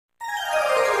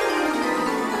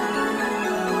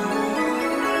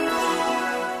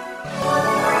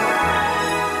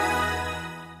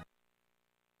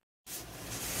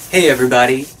Hey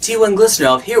everybody, T1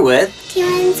 Glistenolf here with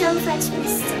T1 so much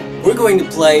Mr. We're going to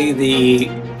play the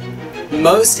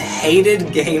most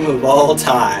hated game of all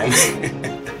time.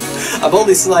 I'm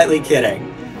only slightly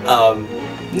kidding.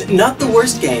 Not the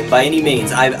worst game by any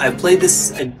means. I've played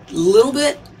this a little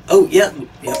bit. Oh, yeah,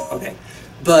 okay.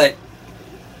 But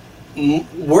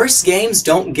worse games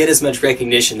don't get as much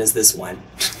recognition as this one.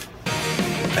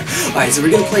 Alright, so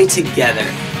we're going to play together.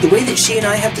 The way that she and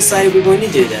I have decided we're going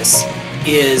to do this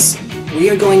is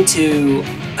we are going to,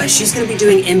 she's going to be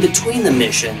doing in between the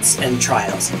missions and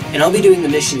trials, and I'll be doing the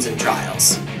missions and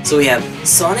trials. So we have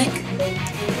Sonic.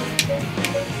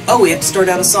 Oh, we have to start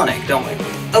out as Sonic, don't we?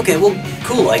 Okay, well,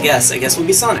 cool, I guess. I guess we'll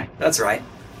be Sonic. That's right.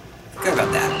 Forgot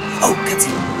about that. Oh,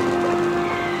 cutscene.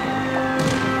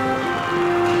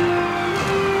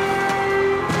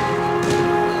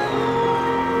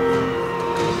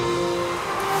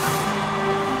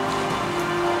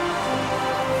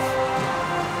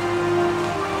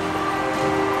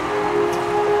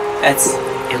 That's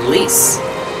Elise.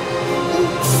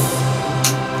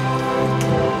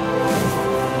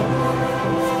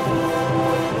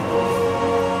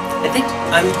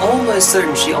 I'm almost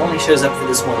certain she only shows up for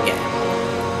this one game.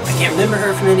 I can't remember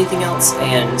her from anything else,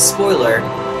 and spoiler,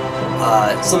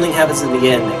 something happens in the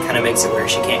beginning that kind of makes it where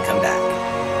she can't come back.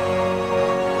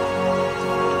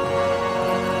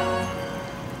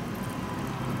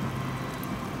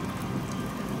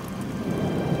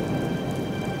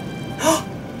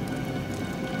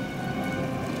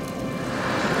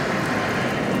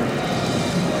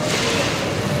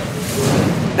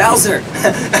 Bowser!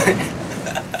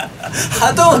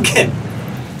 Hadouken!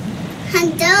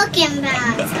 Hadouken,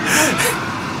 Bowser.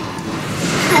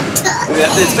 Hadouken.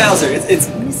 Yeah, it's Bowser. It's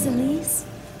Miss Elise?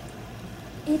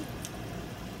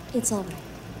 It's all right.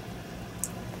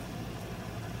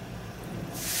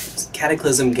 It's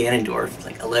Cataclysm Ganondorf,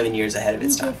 like 11 years ahead of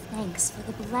its We time. give thanks for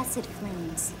the blessed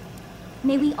flames.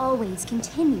 May we always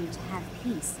continue to have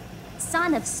peace.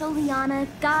 Son of Soliana,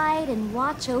 guide and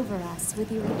watch over us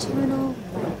with your eternal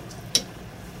light.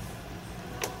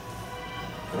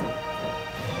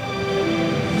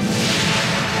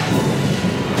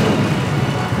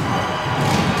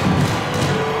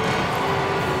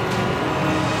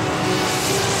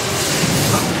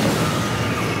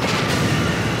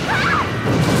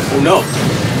 Oh no!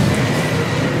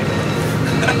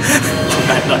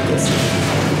 Bad Knuckles.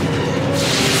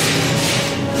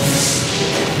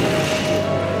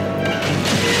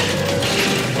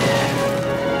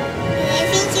 I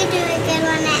think you do a good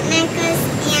one at Knuckles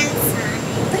and Sonic.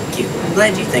 Thank you. I'm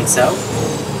glad you think so.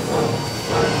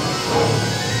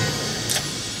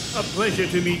 A pleasure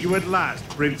to meet you at last,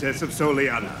 Princess of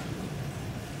Soliana.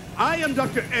 I am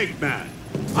Dr. Eggman.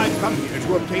 I've come here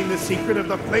to obtain the secret of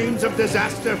the flames of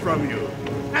disaster from you,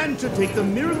 and to take the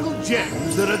miracle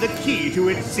gems that are the key to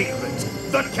its secret,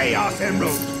 the Chaos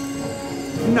Emerald.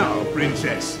 Now,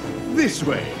 Princess, this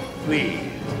way, please.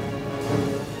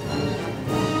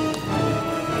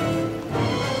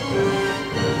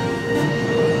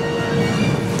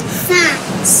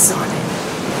 Sonic.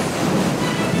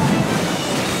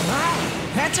 Wow,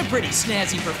 that's a pretty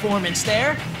snazzy performance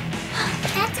there.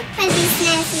 That's a pretty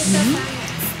snazzy performance,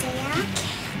 dear.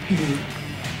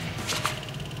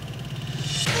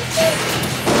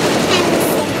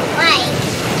 White.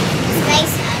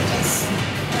 Space are just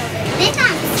a bit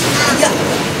on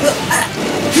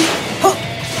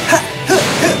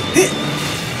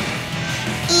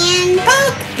and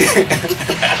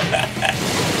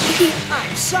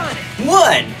I'm Sonic.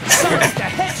 One! Sonic the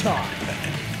Hedgehog.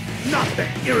 Not that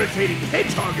irritating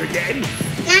hedgehog again.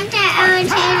 not that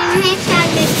irritating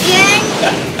hedgehog again.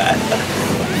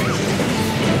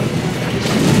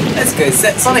 That's good.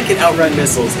 Sonic can outrun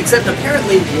missiles, except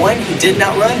apparently one he didn't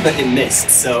outrun, but it missed,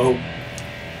 so...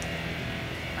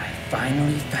 I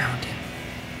finally found him.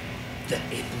 The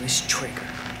Iblis Trigger.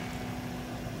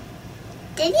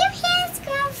 Did you hear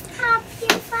Scruff's pop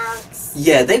here, folks?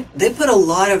 Yeah, they put a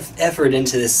lot of effort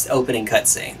into this opening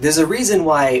cutscene. There's a reason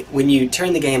why when you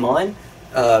turn the game on,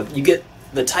 you get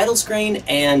the title screen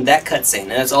and that cutscene,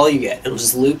 and that's all you get. It'll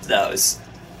just loop those.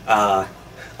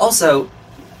 Also,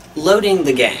 loading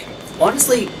the game.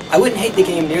 Honestly, I wouldn't hate the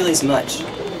game nearly as much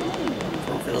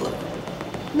for the load.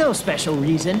 No special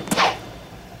reason.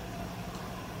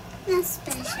 No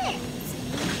special.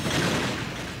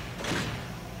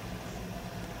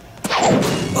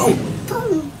 Boom!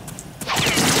 Boom.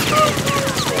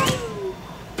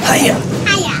 Hiya!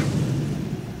 Hiya.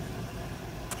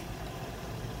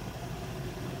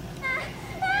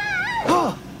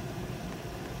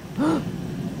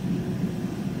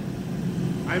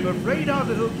 I'm afraid our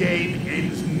little game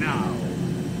ends now.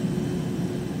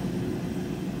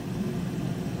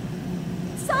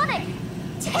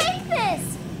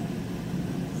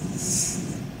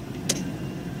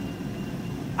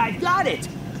 I've got it!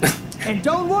 And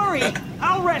don't worry,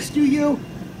 I'll rescue you!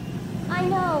 I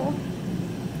know.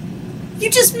 You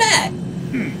just met!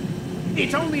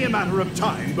 It's only a matter of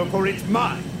time before it's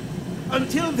mine.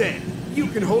 Until then, you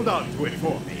can hold on to it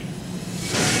for me.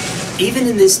 Even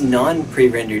in this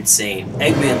non-pre-rendered scene,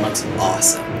 Eggman looks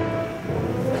awesome.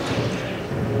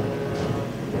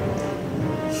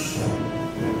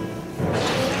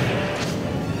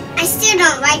 I still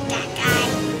don't like that guy.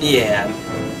 Yeah.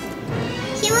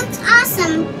 He looks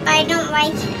awesome, but I don't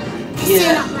like him. I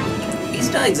still don't like him.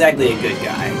 He's not exactly a good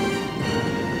guy.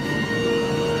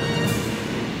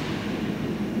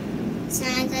 He's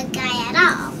not a good guy at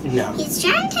all. No. He's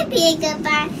trying to be a good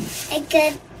one,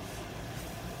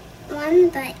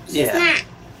 but he's not.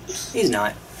 He's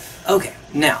not. Okay,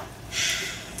 now,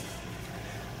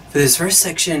 for this first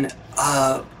section,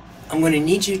 I'm going to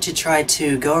need you to try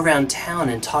to go around town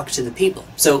and talk to the people.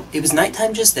 So, it was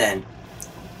nighttime just then.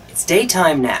 It's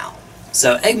daytime now.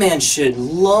 So, Eggman should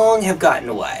long have gotten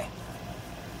away.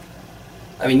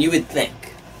 I mean, you would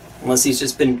think. Unless he's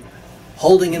just been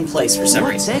holding in place for some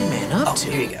What's reason. Eggman up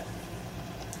to? Here you go.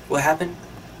 What happened?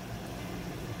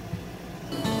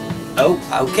 Oh,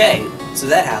 okay. So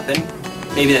that happened.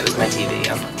 Maybe that was my TV,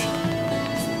 I'm not sure.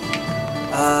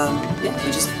 Yeah,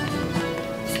 you just...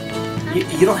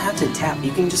 You don't have to tap,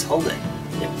 you can just hold it.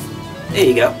 Yep. There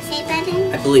you go. Play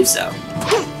button? I believe so.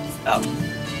 Oh.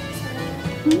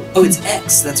 Oh, it's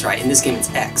X, that's right. In this game, it's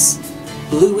X.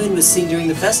 Blue Wind was seen during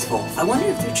the festival. I wonder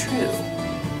if they're true.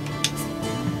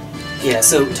 Yeah,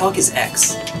 so talk is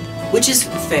X. Which is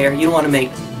fair, you don't want to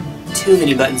make too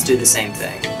many buttons do the same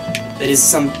thing. That is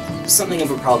something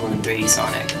of a problem in 3D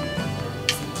Sonic.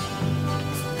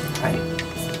 Alright.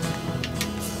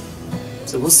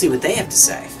 So we'll see what they have to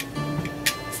say.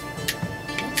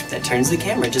 That turns the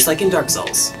camera, just like in Dark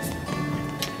Souls.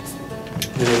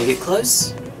 And when you get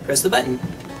close, press the button.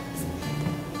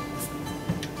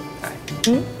 Alright.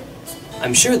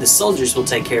 I'm sure the soldiers will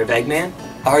take care of Eggman.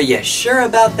 Are you sure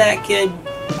about that, kid?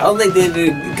 I don't think they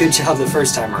did a good job the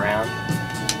first time around.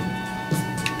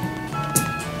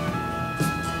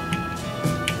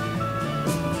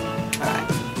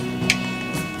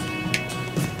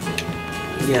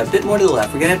 Yeah, a bit more to the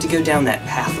left. We're gonna have to go down that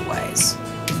path a ways.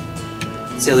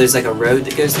 So there's like a road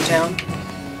that goes to town?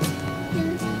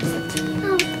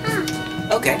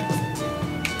 Okay.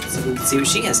 So we can see what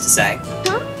she has to say.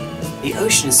 Huh? The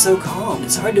ocean is so calm,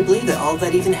 it's hard to believe that all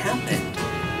that even happened.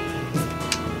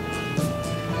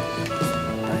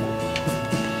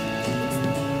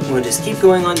 We'll just keep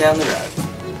going on down the road.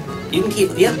 You can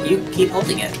keep, yep, you keep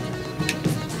holding it.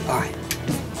 Alright.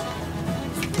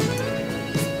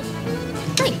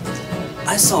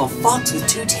 I saw a fox with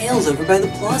two tails over by the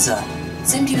plaza. It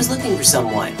seemed he was looking for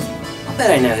someone. I'll bet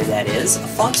I know who that is. A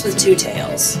fox with two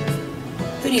tails.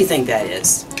 Who do you think that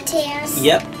is? Tails.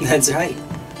 Yep, that's right.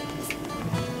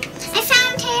 I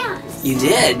found Tails. You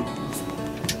did?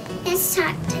 Let's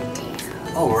talk to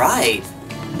Tails. Alright.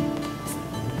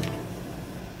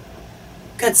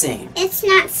 Cutscene. It's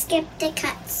not skip the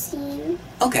cutscene.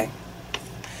 Okay.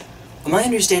 My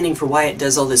understanding for why it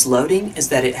does all this loading is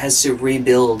that it has to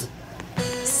rebuild.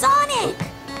 Sonic!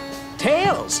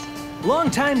 Tails! Long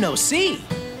time no see!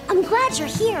 I'm glad you're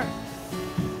here.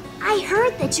 I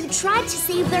heard that you tried to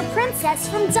save their princess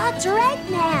from Dr.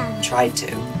 Eggman. Tried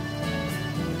to.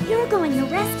 You're going to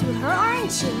rescue her,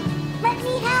 aren't you? Let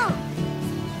me help.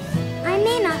 I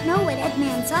may not know what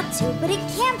Eggman's up to, but it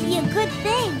can't be a good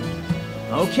thing.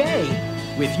 Okay,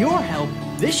 with your help,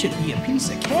 this should be a piece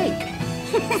of cake.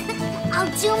 I'll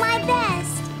do my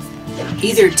best.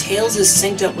 Either Tails is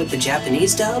synced up with the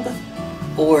Japanese dub,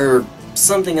 or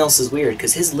something else is weird,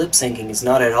 because his lip syncing is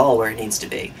not at all where it needs to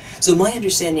be. So my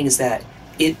understanding is that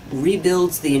it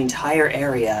rebuilds the entire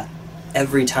area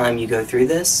every time you go through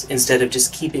this, instead of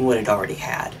just keeping what it already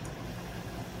had.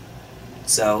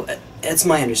 So, that's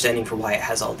my understanding for why it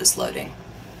has all this loading.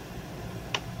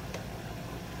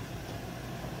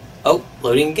 Oh,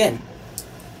 loading again.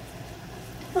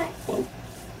 What? Whoa.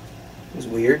 It was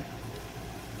weird.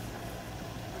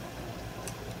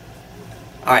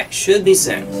 Alright, should be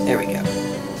soon. There we go.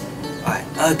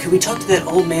 Alright, could we talk to that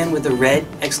old man with the red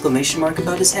exclamation mark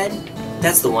above his head?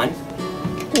 That's the one.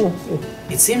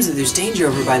 It seems that there's danger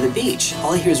over by the beach.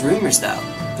 All I hear is rumors, though.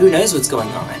 Who knows what's going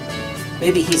on?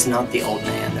 Maybe he's not the old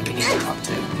man that we need to talk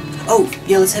to. Oh,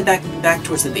 yeah, let's head back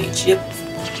towards the beach. Yep.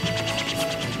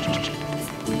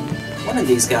 One of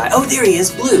these guys. Oh, there he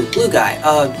is. Blue guy.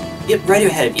 Yep, right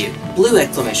ahead of you. Blue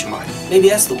exclamation mark. Maybe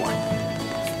that's the one.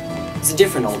 It's a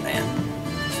different old man.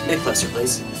 A bit closer,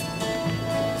 please.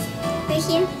 Right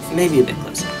here? Maybe a bit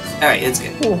closer. Alright, that's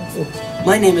good.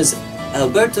 My name is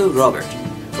Alberto Robert.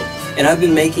 And I've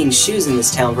been making shoes in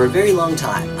this town for a very long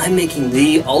time. I'm making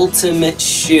the ultimate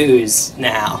shoes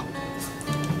now.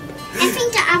 I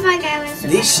think the other guy was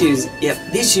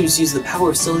These shoes use the power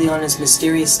of Soliana's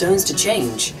mysterious stones to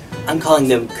change. I'm calling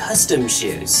them custom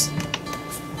shoes.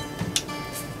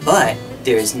 But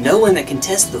there is no one that can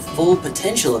test the full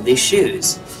potential of these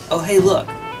shoes. Oh hey look,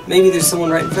 maybe there's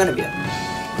someone right in front of you.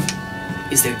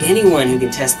 Is there anyone who can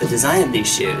test the design of these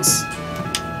shoes?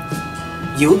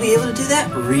 You'll be able to do that?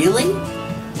 Really?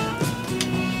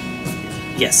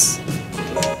 Yes.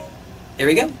 There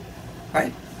we go.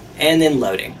 Alright. And then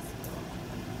loading.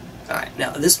 Alright,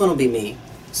 now this one will be me.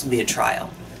 This will be a trial.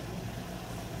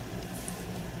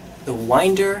 The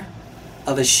winder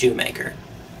of a shoemaker.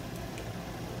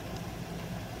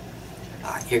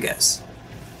 Alright, here goes.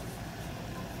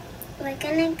 We're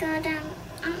gonna go down.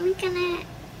 Aren't we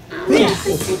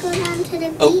supposed to go down to the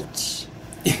beach?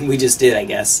 We just did, I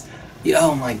guess.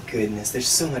 Oh my goodness, there's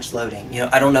so much loading. You know,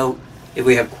 I don't know if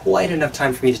we have quite enough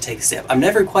time for me to take a sip. I'm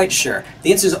never quite sure.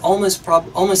 The answer is almost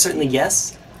certainly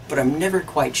yes, but I'm never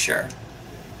quite sure.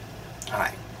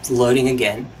 Alright, it's loading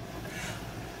again.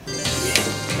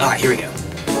 Alright, here we go.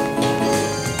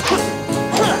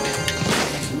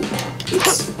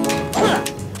 Oops.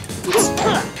 Oops.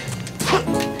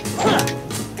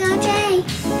 Go, Jay.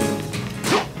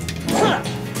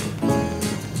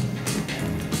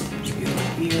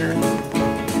 Here.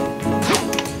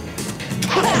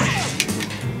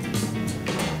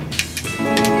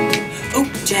 Oh,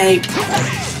 Jay!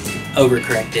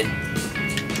 Overcorrected.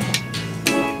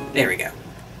 There we go.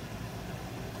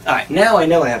 Alright, now I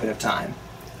know I have enough time.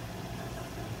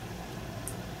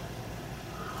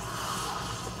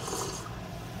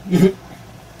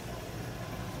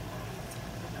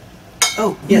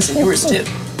 Oh, yes, and yours too.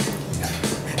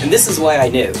 And this is why I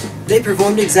knew. They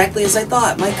performed exactly as I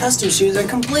thought. My custom shoes are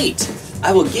complete.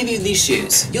 I will give you these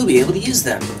shoes. You'll be able to use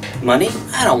them. Money?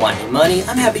 I don't want any money.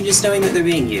 I'm happy just knowing that they're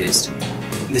being used.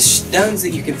 The stones that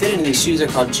you can fit into these shoes are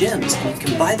called gems, and you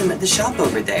can buy them at the shop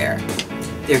over there.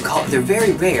 They're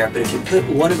very rare, but if you put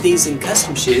one of these in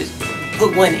custom shoes,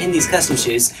 put one in these custom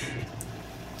shoes,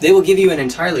 they will give you an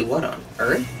entirely what on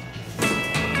Earth?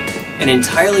 An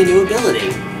entirely new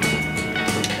ability.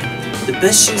 The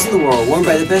best shoes in the world, worn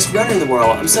by the best runner in the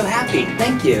world. I'm so happy.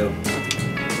 Thank you.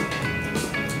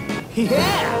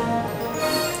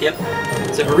 Yeah! Yep.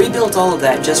 So I rebuilt all of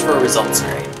that just for a results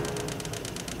screen.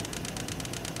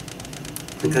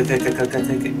 Click, click, click, click, click,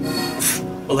 click, click.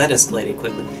 Well, that escalated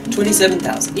quickly.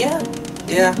 27,000.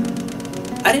 Yeah.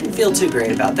 I didn't feel too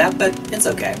great about that, but it's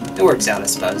okay. It works out, I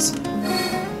suppose.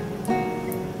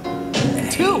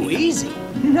 Too easy.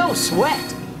 No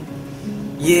sweat.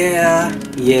 Yeah.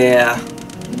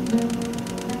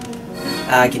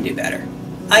 I can do better.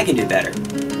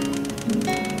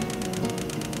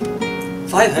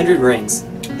 500 rings.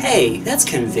 Hey, that's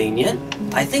convenient.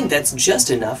 I think that's just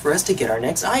enough for us to get our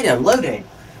next item. Loading.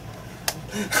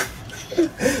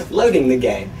 Loading the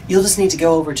game. You'll just need to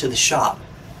go over to the shop.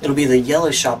 It'll be the yellow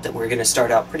shop that we're going to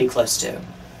start out pretty close to.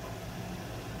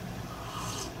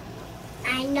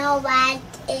 I know what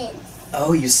it is.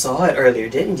 Oh, you saw it earlier,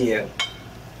 didn't you?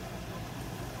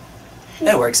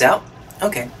 That works out.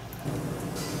 Okay.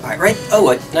 Alright, right? Oh,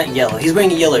 what? Not yellow. He's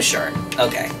wearing a yellow shirt.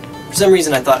 Okay. For some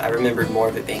reason, I thought I remembered more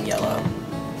of it being yellow.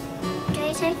 Can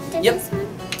I take this Yep. one?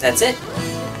 That's it.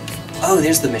 Oh,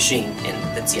 there's the machine,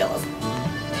 and that's yellow.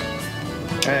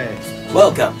 Hey.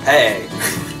 Welcome. Hey.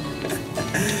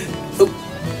 Oh.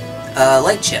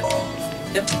 Light chip.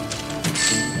 Yep.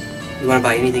 You want to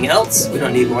buy anything else? We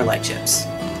don't need more light chips.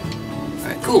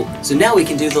 Alright, cool. So now we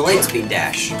can do the light speed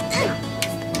dash.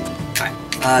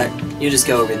 Alright, you just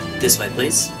go over this way,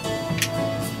 please.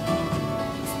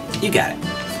 You got it.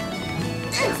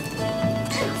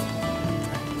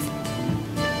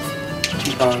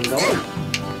 Keep on going.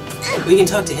 We can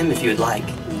talk to him if you would like.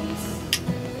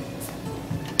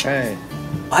 Hey.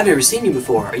 I've never seen you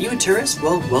before. Are you a tourist?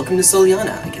 Well, welcome to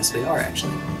Soliana. I guess we are,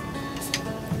 actually.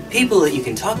 People that you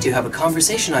can talk to have a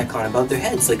conversation icon above their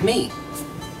heads, like me.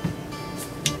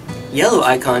 Yellow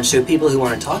icons show people who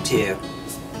want to talk to you.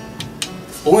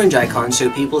 Orange icons show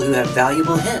people who have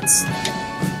valuable hints.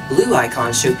 Blue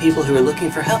icons show people who are looking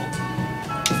for help.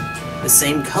 The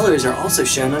same colors are also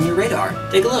shown on your radar.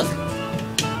 Take a look.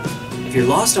 If you're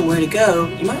lost on where to go,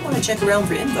 you might want to check around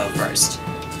for info first.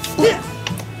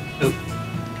 Oh,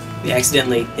 we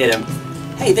accidentally hit him.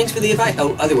 Hey, thanks for the advice.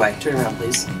 Oh, other way. Turn around,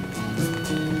 please.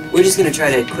 We're just going to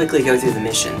try to quickly go through the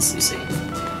missions, you see.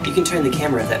 You can turn the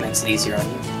camera if that makes it easier on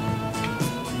you.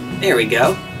 There we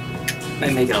go.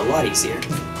 Might make it a lot easier.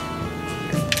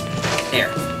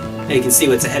 There. Now you can see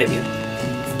what's ahead of you.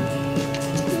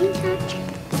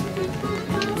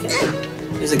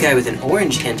 There's a guy with an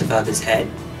orange hint above his head.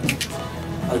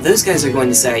 Oh, those guys are going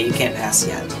to say you can't pass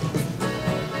yet.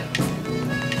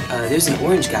 There's an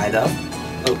orange guy, though.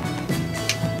 Oh.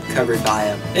 Covered by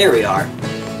a... There we are.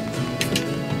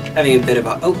 Having a bit of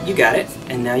a... Oh, you got it.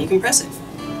 And now you can press it.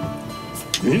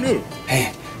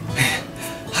 Hey,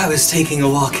 I was taking a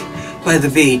walk by the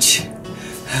beach.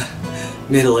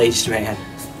 Middle-aged man.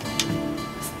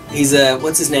 He's,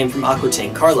 what's his name from Aqua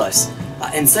Teen? Carlos.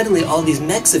 And suddenly all these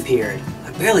mechs appeared.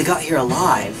 I barely got here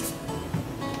alive.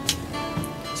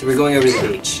 So we're going over to the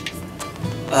beach.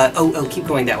 Oh, keep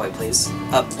going that way, please.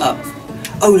 Up.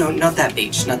 Oh, no, not that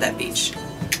beach. Not that beach.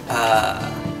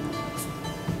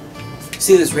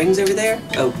 See those rings over there?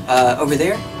 Oh, over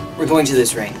there? We're going to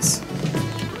those rings.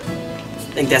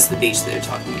 I think that's the beach that they're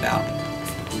talking about.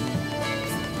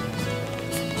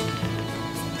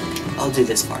 I'll do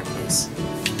this part, please.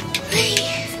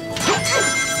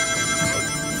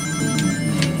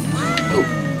 Oh.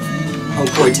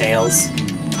 Hardcore Tails.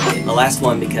 Okay, the last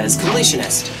one because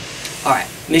completionist. Alright,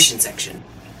 mission section.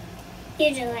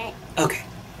 You do it. Okay.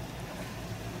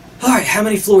 Alright, how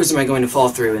many floors am I going to fall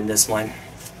through in this one?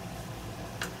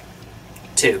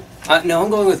 2. No, I'm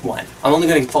going with 1. I'm only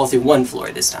going to fall through 1 floor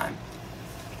this time.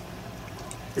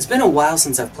 It's been a while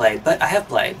since I've played, but I have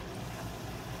played.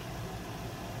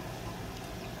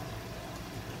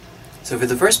 So for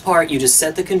the first part, you just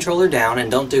set the controller down and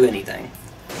don't do anything.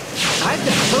 I've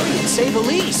got to hurry and save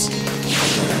Elise.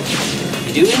 If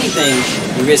you do anything,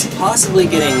 you risk possibly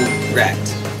getting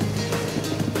wrecked.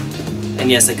 And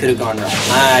yes, I could have gone right.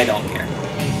 I don't care.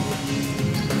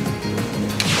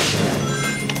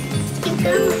 Keep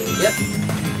going. Yep.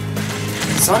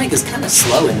 Sonic is kind of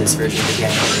slow in this version of the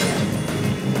game.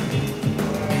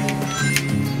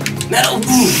 Metal!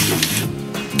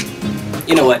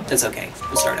 You know what? That's okay.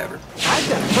 We'll start over.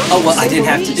 Oh, well, I didn't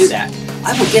have to do that.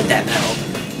 I will get that metal.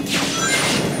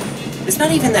 It's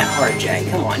not even that hard, Jay.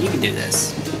 Come on, you can do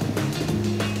this.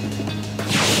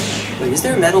 Wait, is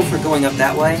there a medal for going up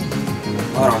that way?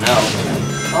 Oh, I don't know.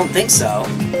 I don't think so. I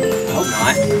hope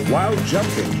not. While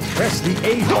jumping, press the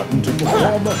A button to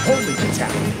perform a homing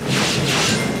attack.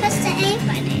 Press the A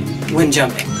button. When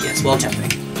jumping. Yes, while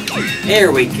jumping.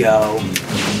 There we go.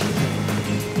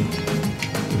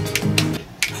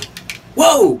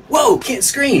 Whoa! Whoa! Can't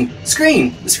screen!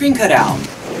 Screen! The screen cut out.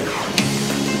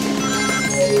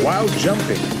 While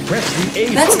jumping, press the A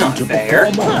That's button not to fair.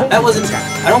 perform a homing That wasn't...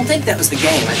 attack. I don't think that was the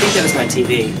game. I think that was my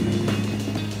TV.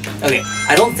 Okay,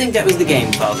 I don't think that was the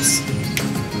game, folks.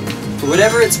 For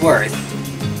whatever it's worth.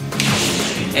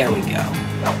 There we go.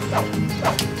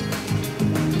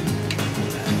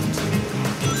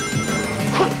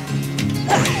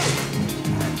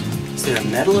 Is there a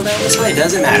medal around this way? It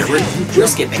doesn't matter. We're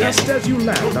skipping it. Just as you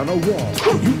land on a wall,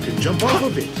 you can jump off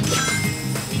of it.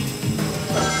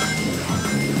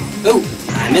 Oh,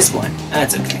 I missed one.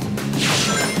 That's okay.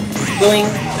 Boing.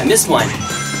 I missed one.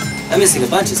 I'm missing a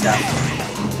bunch of stuff.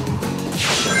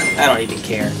 I don't even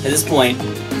care. At this point,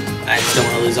 I just don't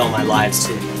want to lose all my lives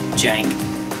to jank.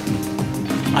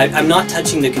 I'm not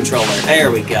touching the controller.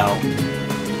 There we go.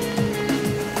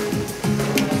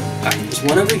 Alright, there's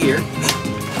one over here.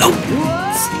 Nope!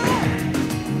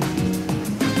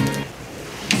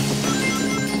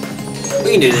 We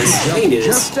can do this. We can do this.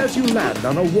 Just as you land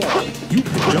on a wall, you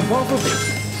can jump off of it.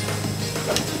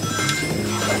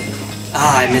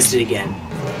 Ah, I missed it again.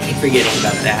 Keep forgetting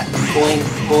about that. Boing,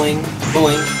 boing,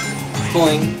 boing,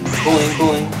 boing, boing,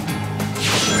 boing.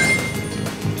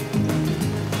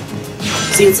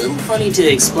 See, it's a little funny to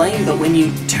explain, but when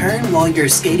you turn while you're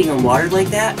skating on water like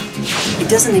that, it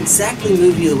doesn't exactly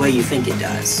move you the way you think it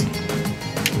does.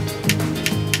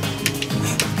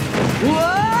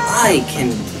 I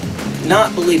can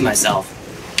not believe myself.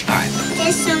 Alright.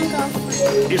 Just don't go for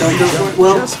it. Don't go for it?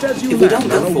 Well, if we don't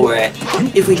go for it,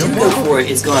 if we do go for it,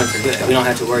 it's gone for good. We don't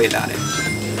have to worry about it.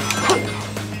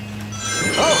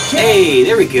 Hey,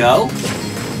 there we go.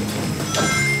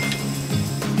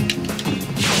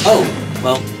 Oh,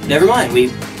 well, never mind.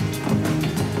 We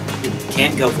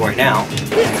can't go for it now. You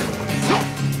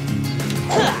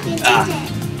did Ah.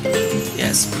 it.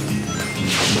 Yes.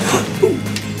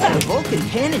 The Vulcan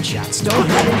cannon shots don't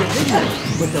hurt individually,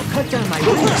 but they'll cut down my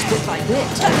range bit by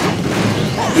bit.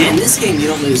 Yeah, in this game, you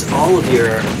don't lose all of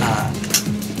your,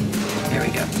 there we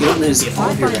go. You don't lose If all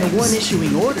I of your find the one rings.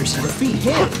 issuing orders to defeat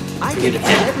him, I can Forget defeat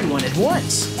it. everyone at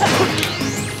once.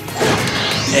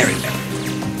 There we go.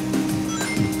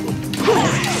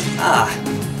 Ah.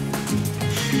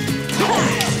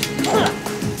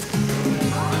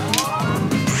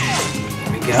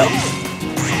 There we go.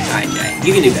 Alright, Jay.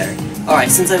 You can do better.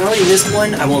 Alright, since I've already missed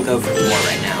one, I won't go for more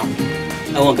right now.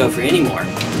 I won't go for any more.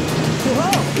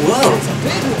 Whoa! That's a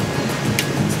big one.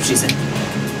 That's what she said.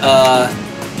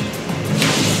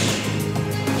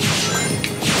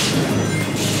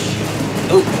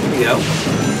 Oh, here we go.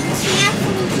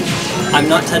 I'm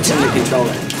not touching the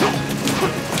controller.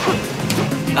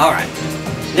 Alright.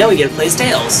 Now we get to play as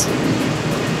Tails.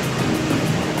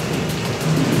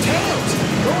 Tails,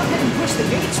 go ahead and push the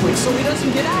gate switch so he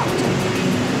doesn't get out.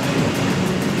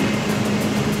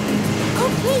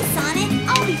 Okay, Sonic,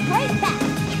 I'll be right back.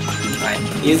 Alright,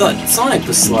 you thought Sonic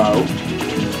was slow.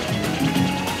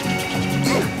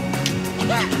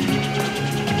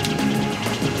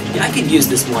 Yeah, I could use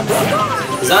this one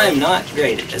because I am not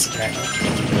great at this apparently.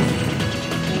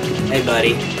 Hey,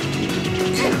 buddy.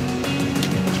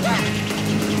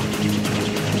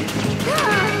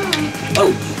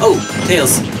 Oh,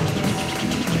 Tails.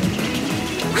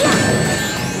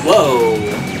 Whoa.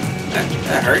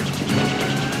 That hurt.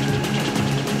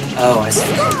 Oh, I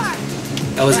see.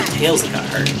 That wasn't Tails that got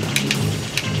hurt.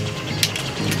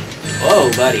 Whoa,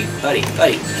 buddy.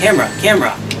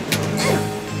 Camera.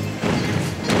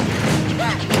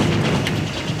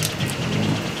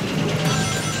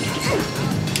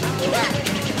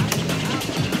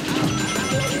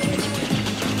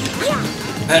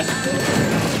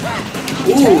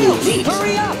 Ooh, neat.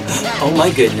 Hurry up! Oh my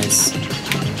goodness.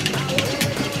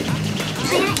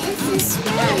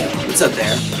 What's up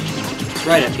there? It's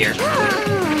right up here.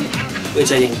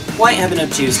 Which I didn't quite have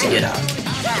enough juice to get out.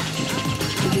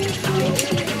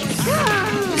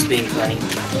 Just being funny.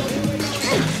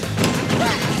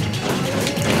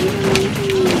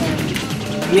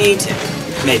 Me too.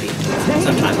 Maybe.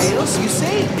 Sometimes. Tails, you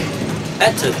saved me.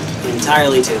 That took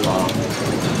entirely too long.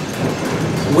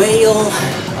 Well,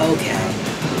 okay.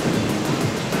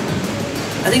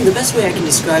 I think the best way I can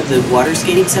describe the water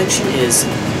skating section is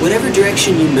whatever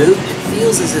direction you move, it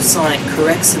feels as if Sonic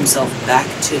corrects himself back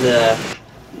to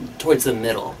towards the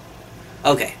middle.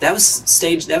 Okay, that was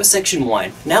section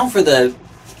 1. Now for the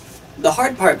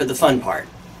hard part, but the fun part.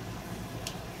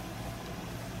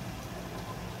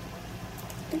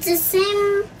 It's the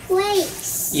same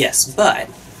place. Yes, but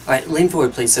alright, lean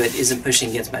forward please so it isn't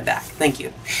pushing against my back. Thank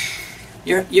you.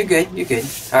 You're good.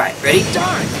 Alright, ready?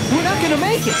 Darn, we're not gonna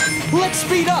make it. Let's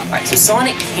speed up. Alright, so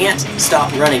Sonic can't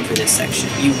stop running for this section.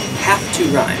 You have to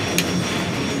run.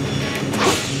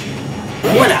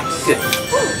 One out. Good.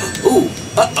 Ooh.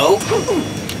 Uh-oh.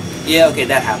 Yeah, okay,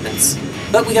 that happens.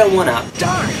 But we got one out.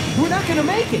 Darn, we're not gonna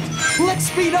make it. Let's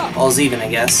speed up. All's even, I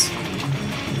guess.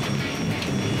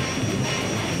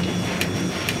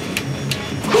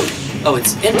 Oh,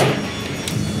 it's empty.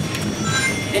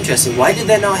 Interesting. Why did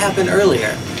that not happen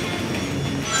earlier?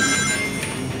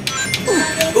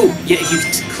 Ooh, yeah, if you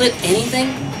clip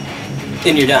anything,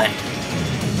 then you're done.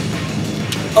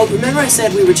 Oh, remember I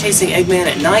said we were chasing Eggman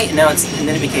at night and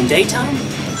then it became daytime?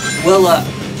 Well,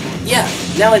 yeah,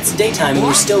 now it's daytime and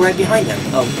we're still right behind him.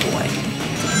 Oh boy.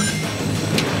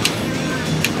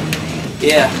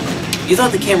 Yeah, you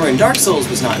thought the camera in Dark Souls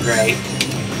was not great.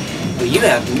 Well, you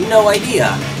have no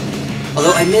idea.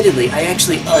 Although, admittedly, I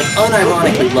actually,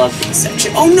 unironically love this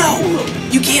section. Oh no!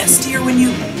 You can't steer when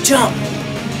you jump!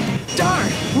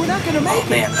 Darn, we're not gonna make Oh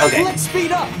man, it. okay. Let's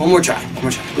speed up. One more try.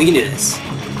 We can do this.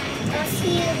 I'll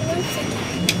see you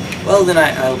losing. Well, then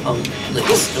I'll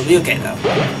lose. It'll be okay, though.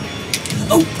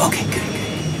 Oh, okay, good.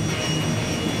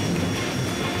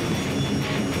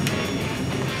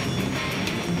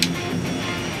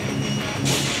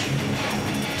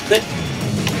 Good.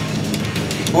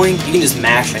 Boing, you can just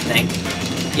mash, I think.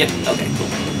 Yep, okay, cool.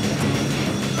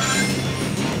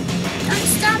 Don't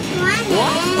stop running.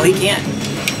 Oh, he can't.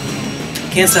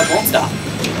 Can't stop, won't stop.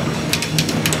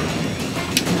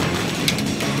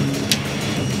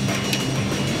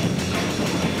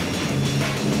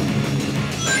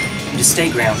 Just stay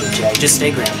grounded, Jay. Just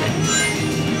stay grounded.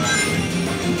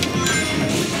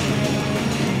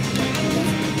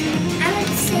 I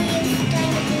would say you've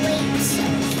done great so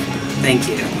far. Thank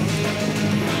you.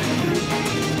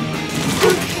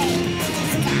 Okay,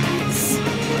 guys.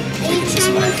 Are you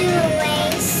trying to do a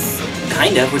race?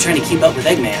 Kind of. We're trying to keep up with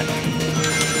Eggman.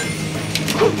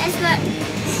 That's what.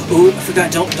 Ooh, I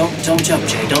forgot. Don't jump,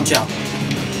 Jay. Don't jump.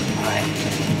 Alright.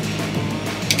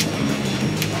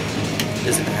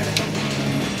 Doesn't matter.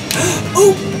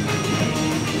 Ooh!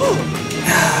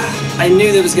 I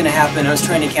knew that was gonna happen. I was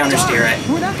trying to counter steer it.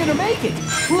 We're not gonna make it.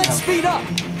 Let's speed up.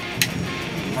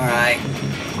 Alright.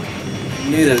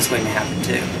 Knew that was going to happen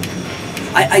too.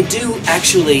 I do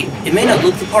actually, it may not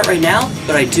look the part right now,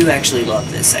 but I do actually love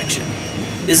this section.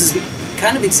 This is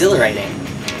kind of exhilarating.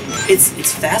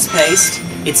 It's fast-paced,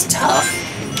 it's tough.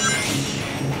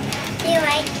 Do you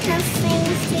like tough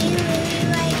things? Do you really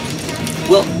like tough things?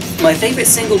 Well, My favorite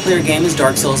single-player game is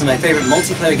Dark Souls, and my favorite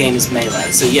multiplayer game is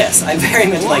Melee. So yes, I very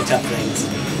much like tough things.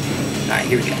 Alright,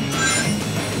 here we go.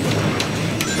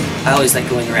 I always like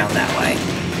going around that way.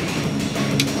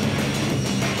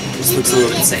 This looks a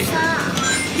little bit safer.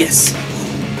 Yes.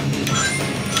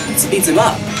 It speeds him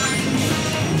up.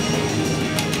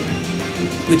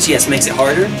 Which, yes, makes it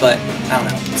harder, but I don't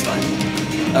know. It's fine.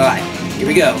 Alright, here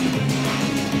we go.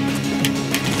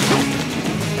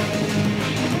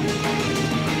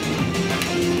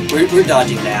 We're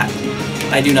dodging that.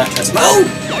 I do not trust. Oh!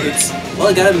 Oops. Well,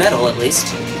 I got a medal at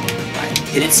least. Alright,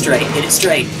 hit it straight. Hit it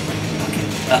straight. Okay.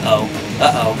 Uh-oh.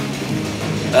 Uh-oh.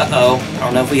 Uh-oh. I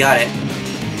don't know if we got it.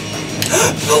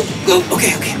 Oh!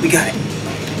 Okay, okay, we got it.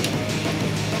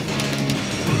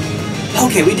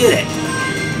 Okay, we did it.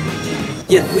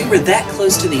 Yeah, we were that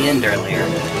close to the end earlier.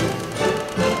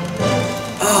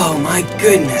 Oh my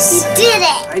goodness. You did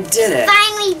it! I did it.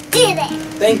 Finally did it!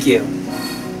 Thank you.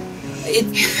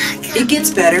 It gets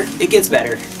better. It gets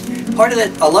better. Part of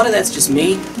that, a lot of that's just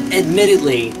me.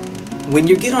 Admittedly, when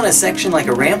you get on a section like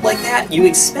a ramp like that, you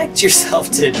expect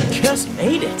yourself to Just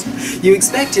made it. you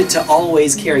expect it to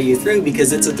always carry you through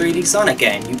because it's a 3D Sonic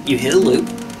game. You hit a loop,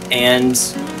 and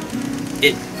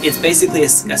it's basically a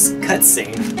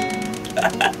cutscene.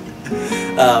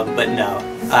 But no.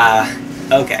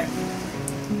 Okay.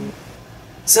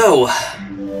 So,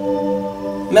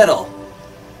 medal.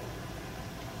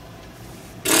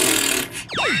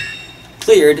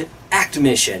 Cleared. Act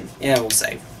mission. Yeah, we'll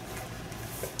save.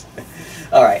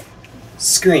 Alright.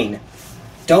 Screen.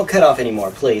 Don't cut off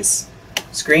anymore, please.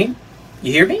 Screen?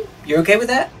 You hear me? You're okay with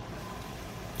that?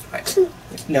 Alright.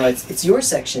 No, it's your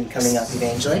section coming up,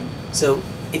 Evangeline. So,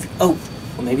 if... Oh,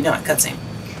 well, maybe not. Cutscene.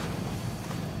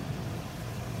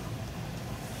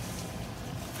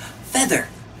 Feather.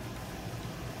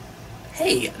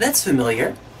 Hey, that's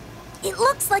familiar. It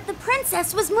looks like the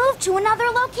princess was moved to another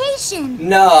location.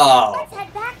 No! Let's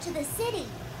head back to the city.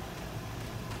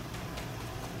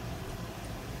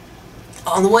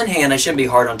 On the one hand, I shouldn't be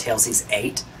hard on Tails, he's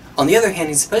 8. On the other hand,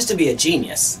 he's supposed to be a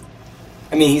genius.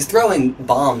 I mean, he's throwing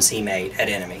bombs he made at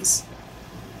enemies.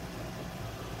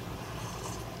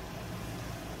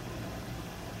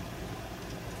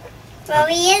 Well,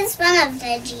 he is one of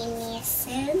the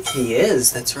geniuses. He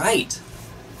is, that's right.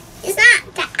 He's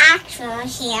not the actual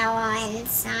hero in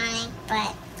Sonic,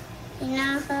 but you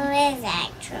know who is the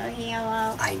actual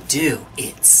hero? I do.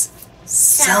 It's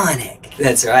Sonic.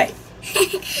 That's right.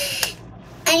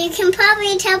 And you can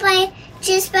probably tell by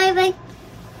just by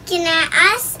looking at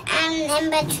us and in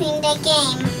between the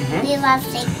game. We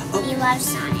love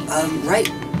Sonic. Right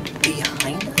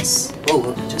behind us.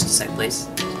 Whoa, just a sec, please.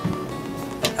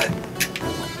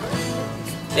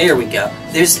 There we go.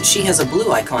 She has a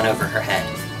blue icon over her head.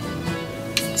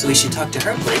 So we should talk to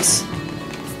her, please.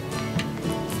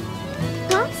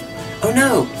 Huh? Oh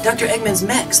no! Dr. Eggman's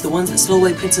mechs, the ones that stole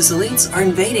away Princess Elite's, are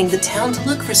invading the town to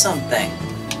look for something.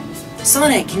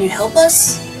 Sonic, can you help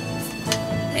us?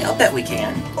 Hey, I'll bet we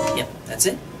can. Yep, that's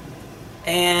it.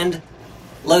 And...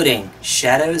 loading.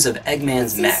 Shadows of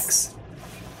Eggman's mechs.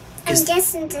 I'm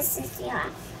guessing this is your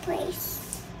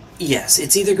place. Yes,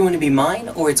 it's either going to be mine,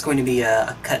 or it's going to be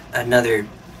another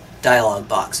dialogue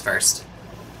box first.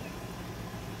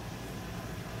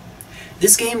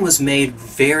 This game was made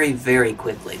very, very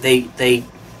quickly. They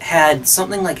had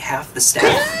something like half the staff.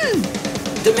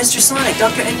 The Mr. Sonic,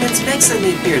 Dr. Eggman's mech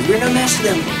suddenly appeared. We're no match to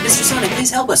them. Mr. Sonic, please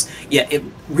help us. Yeah, it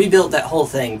rebuilt that whole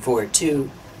thing for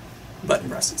 2 button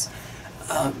presses.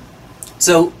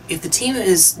 So, if the team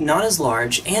is not as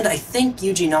large, and I think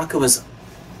Yuji Naka was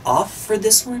off for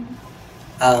this one,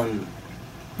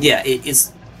 yeah,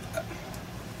 it's...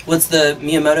 what's the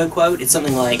Miyamoto quote? It's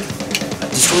something like,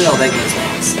 destroy all Eggman's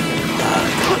mechs.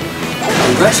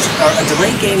 A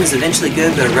delayed game is eventually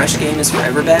good, but a rush game is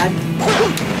forever bad.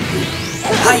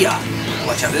 Hiya!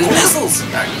 Watch out for those missiles!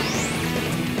 Right.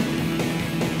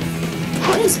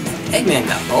 What is it? Eggman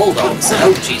got bold all of a sudden.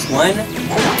 Oh, jeez. 1,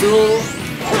 2,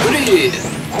 3,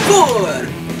 4,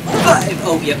 5.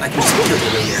 Oh, yep, I can just kill it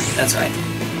over here. That's right.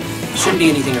 Shouldn't be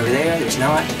anything over there. There's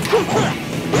not.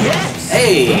 Yes!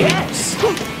 Hey! Yes!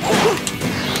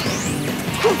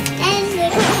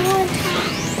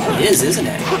 It is, isn't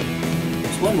it?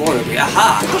 There's one more over here.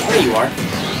 Aha! There you are.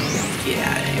 Get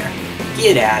out of there.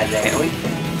 Get out of there. Wait.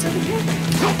 What's over here?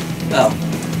 Oh.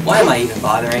 Why am I even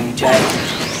bothering, Jay?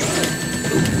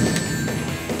 Ooh.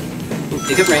 Ooh,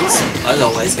 pick up rings. As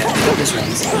always, gotta pick up his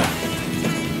rings.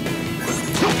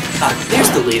 Ah, there's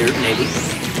the leader, maybe.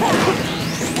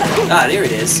 Ah, there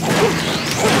it is.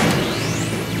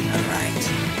 Alright.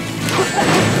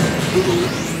 Ooh.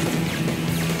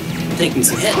 Taking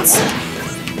some hits.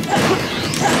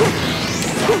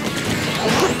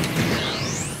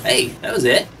 Hey, that was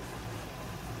it.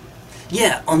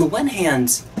 Yeah, on the one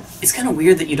hand, it's kind of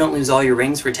weird that you don't lose all your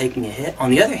rings for taking a hit. On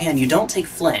the other hand, you don't take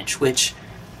flinch, which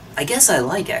I guess I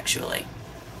like, actually.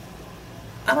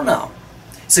 I don't know.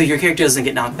 So your character doesn't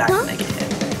get knocked back when they get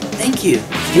hit. Thank you.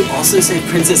 Can you also say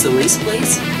Princess Elise,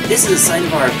 please? This is a sign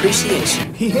of our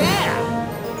appreciation. Yeah!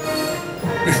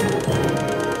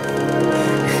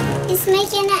 He's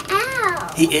making it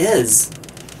out. He is.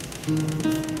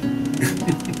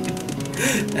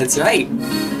 That's right.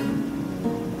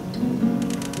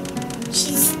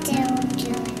 She's still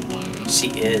doing that. She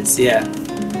is, yeah.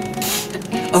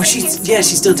 Oh, she's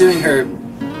still doing her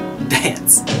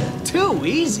dance. Too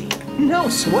easy. No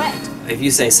sweat. If you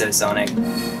say so, Sonic.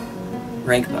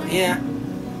 Rank up, yeah.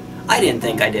 I didn't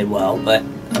think I did well, but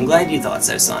I'm glad you thought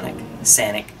so, Sonic.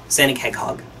 Sonic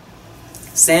Hedgehog.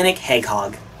 Sonic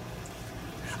Hedgehog.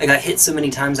 I got hit so many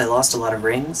times I lost a lot of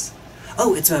rings.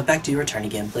 Oh, it's back to your turn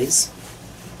again, please.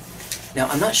 Now,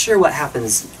 I'm not sure what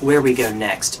happens where we go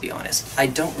next, to be honest. I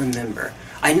don't remember.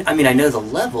 I mean, I know the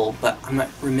level, but I'm not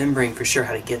remembering for sure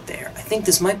how to get there. I think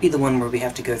this might be the one where we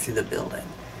have to go through the building.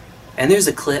 And there's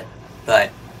a clip, but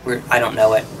I don't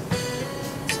know it.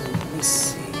 So, let me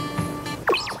see.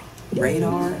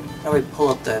 Radar? How do we pull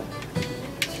up the...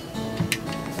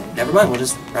 Never mind, we'll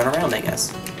just run around, I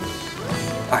guess.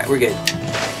 Alright, we're good.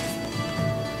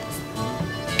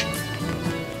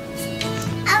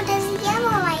 Oh, there's a yellow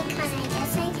icon. I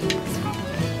guess I can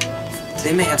touch.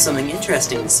 They may have something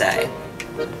interesting to say.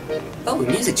 Oh, the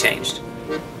music changed.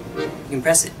 You can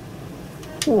press it.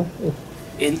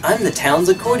 I'm the town's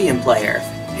accordion player.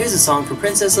 Here's a song for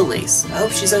Princess Elise. I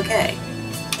hope she's okay.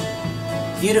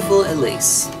 Beautiful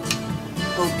Elise.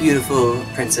 Oh, beautiful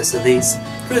Princess Elise.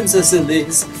 Princess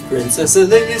Elise. Princess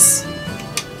Elise.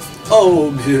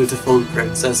 Oh, beautiful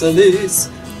Princess Elise.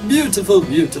 Beautiful,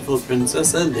 beautiful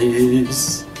Princess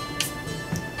Elise.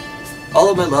 All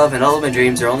of my love and all of my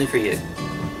dreams are only for you.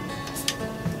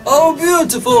 Oh,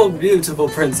 beautiful, beautiful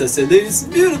Princess Elise.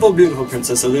 Beautiful, beautiful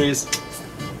Princess Elise.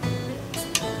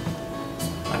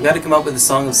 I've got to come up with a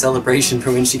song of celebration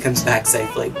for when she comes back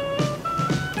safely.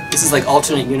 This is like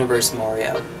alternate universe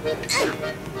Mario.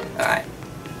 Alright.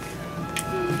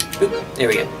 Oop, there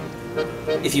we go.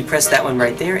 If you press that one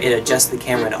right there, it adjusts the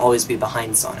camera to always be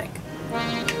behind Sonic.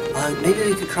 Maybe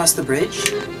we could cross the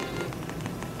bridge?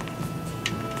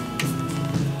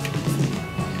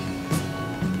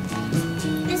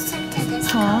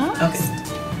 Huh?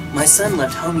 Okay. My son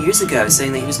left home years ago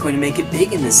saying that he was going to make it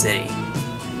big in the city.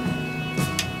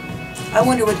 I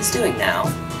wonder what he's doing now.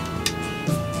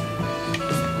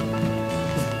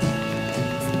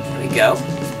 There we go.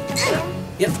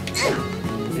 Yep.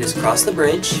 You just cross the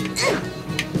bridge.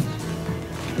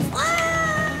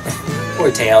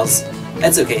 Poor Tails.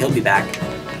 That's okay, he'll be back.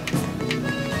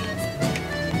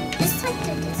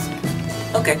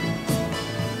 Okay.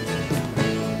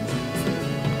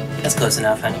 That's close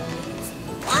enough, honey.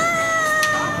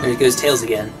 There goes Tails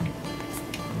again.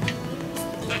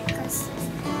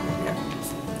 Yeah.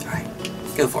 Alright,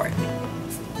 go for it.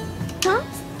 Huh?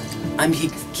 I'm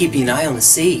keeping an eye on the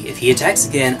sea. If he attacks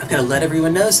again, I've got to let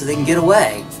everyone know so they can get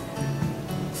away.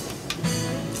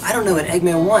 I don't know what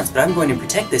Eggman wants, but I'm going to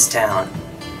protect this town.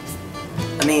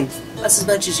 I mean, that's as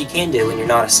much as you can do when you're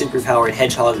not a superpowered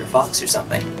hedgehog or fox or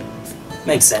something.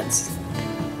 Makes sense.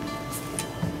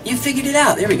 You figured it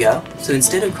out, there we go. So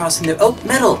instead of crossing the... Oh,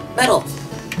 metal! Metal!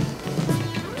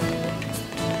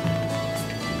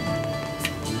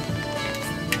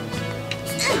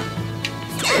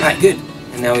 Alright, good.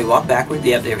 And now we walk backward.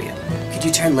 Yep, there we go. Could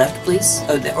you turn left, please?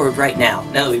 Oh, or right now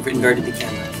that we've inverted the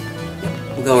camera.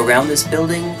 Yep. We'll go around this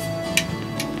building.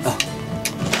 Oh.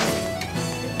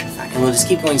 Alright, and we'll just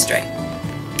keep going straight.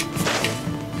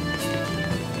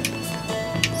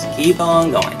 Just keep on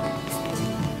going.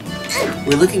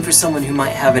 We're looking for someone who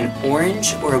might have an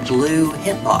orange or a blue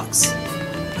hint box.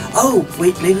 Oh,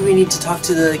 wait, maybe we need to talk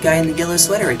to the guy in the yellow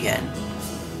sweater again.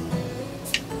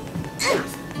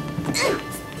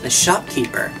 The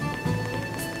shopkeeper.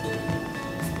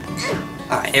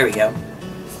 Alright, there we go.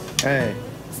 Hey.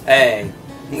 Hey,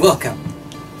 welcome.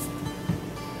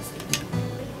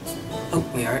 Oh,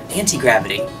 we are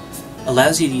anti-gravity.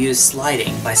 Allows you to use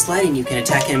sliding. By sliding, you can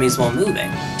attack enemies while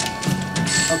moving.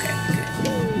 Okay, good.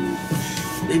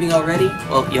 Leaving already?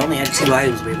 Well, you only had 2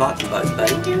 items we bought from both,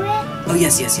 buddy. Do it? Oh,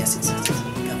 yes.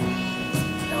 Go.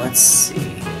 Now, let's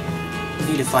see. We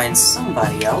need to find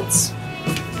somebody else.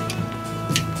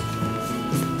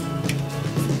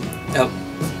 Oh.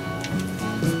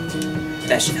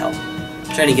 That should help.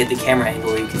 I'm trying to get the camera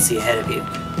angle where you can see ahead of you.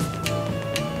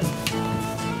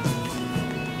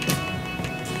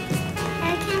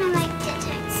 I kind of like the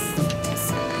text.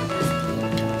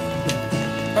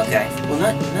 Okay. Well,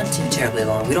 not too terribly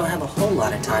long. We don't have a whole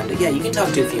lot of time, but yeah, you can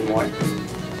talk to a few more.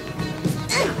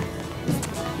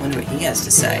 Wonder what he has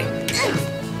to say.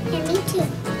 Yeah, me too.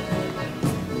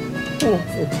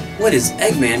 What is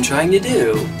Eggman trying to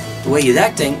do? The way he's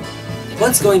acting,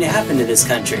 what's going to happen to this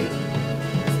country?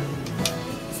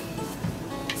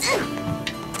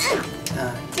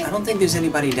 I don't think there's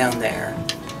anybody down there.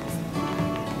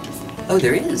 Oh,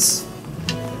 there is.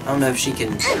 I don't know if she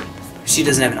can... She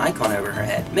doesn't have an icon over her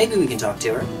head. Maybe we can talk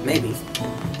to her. Maybe.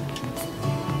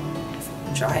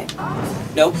 Try it.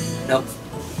 Nope. Nope.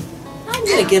 I'm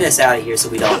gonna get us out of here so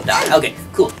we don't die. Okay,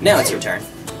 cool. Now it's your turn.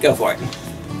 Go for it.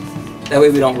 That way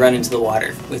we don't run into the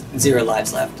water with 0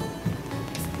 lives left.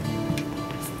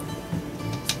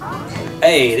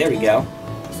 Hey, there we go.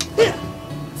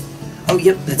 Oh,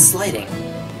 yep, that's sliding.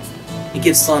 It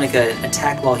gives Sonic an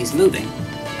attack while he's moving,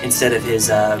 instead of his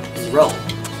roll.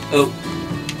 Oh,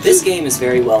 this game is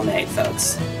very well made,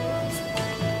 folks.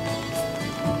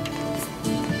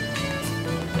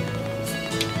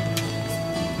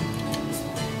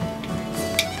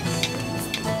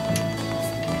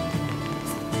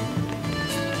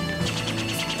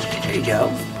 There you go.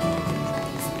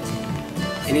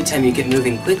 Anytime you get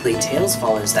moving quickly, Tails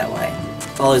follows that way.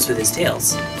 Follows with his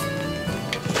tails.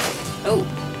 Oh.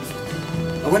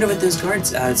 I wonder what those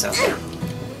guards... it's okay.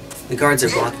 The guards are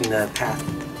blocking the path.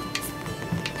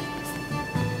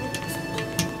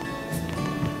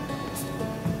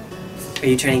 Are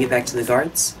you trying to get back to the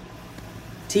guards?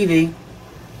 TV.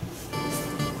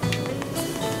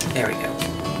 There we go.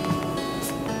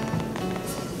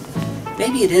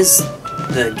 Maybe it is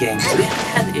the game. We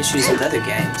have had issues with other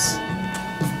games.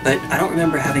 But I don't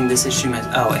remember having this issue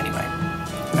myself. Oh, anyway.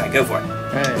 Alright, go for it.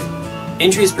 Hey.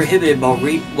 Entry is prohibited while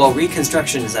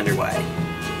reconstruction is underway.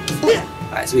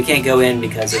 Alright, so we can't go in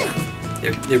because of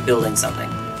they're building something.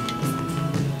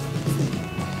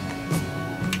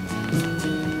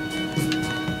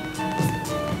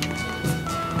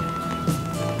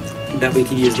 Bet we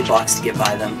can use the box to get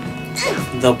by them.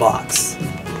 The box.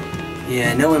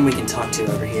 Yeah, no one we can talk to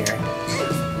over here.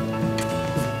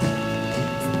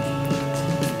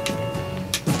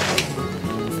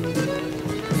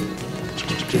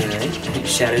 Good.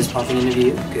 Shadows popping into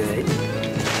view. Good.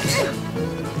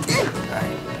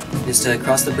 Alright. Just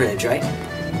cross the bridge, right?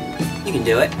 You can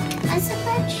do it. That's the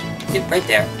bridge? Yep, right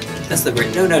there. That's the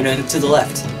bridge. No, to the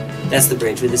left. That's the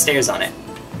bridge with the stairs on it.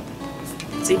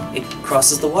 See? It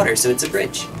crosses the water, so it's a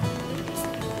bridge.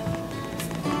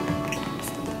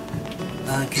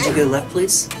 Could you go left,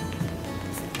 please?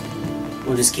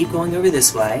 We'll just keep going over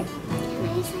this way.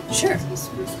 Sure.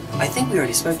 I think we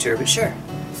already spoke to her, but sure.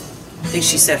 I think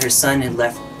she said her son had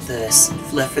left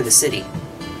for the city.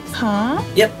 Huh?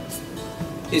 Yep.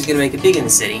 He was gonna make it big in the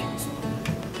city.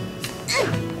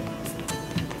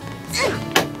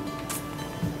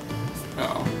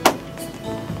 Oh.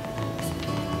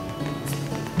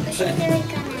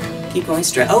 Keep going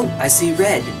straight. Oh, I see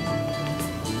red.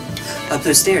 Up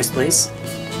those stairs, please.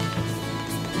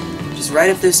 Just right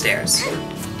up those stairs.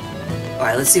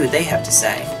 Alright, let's see what they have to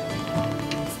say.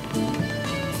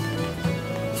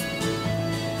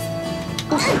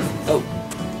 Oh.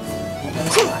 What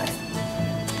was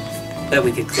I? Bet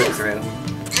we could clip through.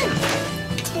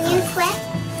 Can you clip?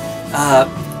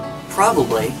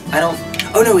 Probably. I don't...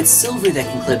 Oh no, it's Silver that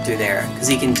can clip through there, because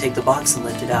he can take the box and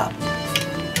lift it up.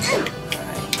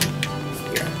 Alright.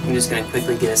 Here, I'm just going to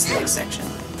quickly get us to the next section.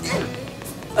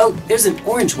 Oh, there's an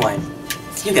orange one.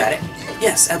 You got it.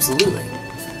 Yes, absolutely.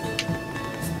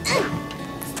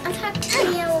 I'll talk to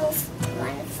the yellow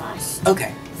one first.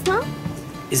 Okay. Huh?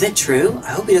 Is that true?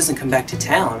 I hope he doesn't come back to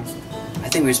town. I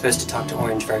think we were supposed to talk to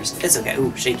Orange first. It's okay.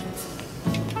 Ooh, shaky.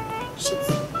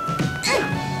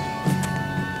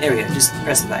 There we go. Just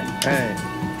press the button. Hey.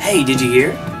 Hey, did you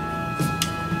hear?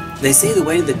 They say the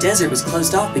way to the desert was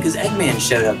closed off because Eggman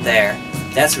showed up there.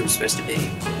 That's where we're supposed to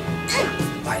be.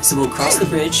 Alright, so we'll cross the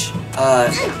bridge.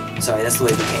 Sorry, that's the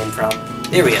way we came from.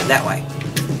 There we go, that way.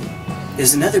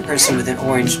 There's another person with an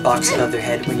orange box above their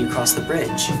head when you cross the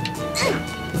bridge.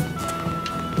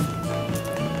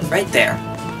 Right there.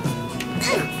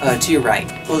 To your right.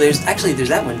 Well, there's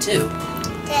that one too.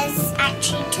 There's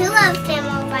actually 2 of them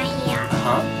over here.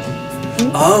 Uh-huh.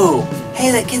 Oh!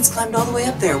 Hey, that kid's climbed all the way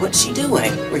up there. What's she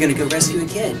doing? We're gonna go rescue a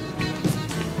kid.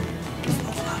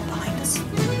 Oh, behind us.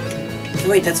 No,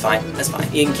 wait, that's fine. That's fine.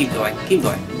 You can keep going. Keep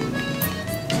going.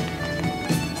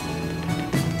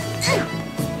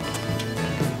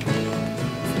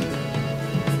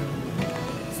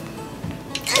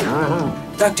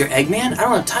 Dr. Eggman? I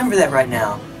don't have time for that right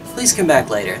now. Please come back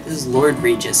later. This is Lord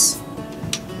Regis.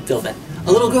 Philbin.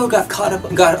 A little girl got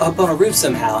up on a roof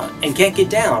somehow and can't get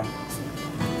down.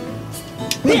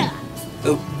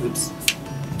 Oh, oops.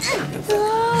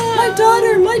 My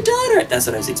daughter! My daughter! That's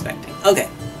what I was expecting. Okay.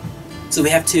 So we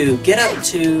have to get up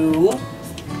to...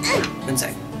 One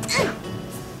sec.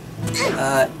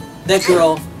 That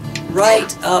girl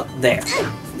right up there.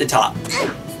 The top.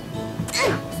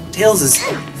 Tails is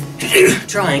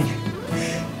trying.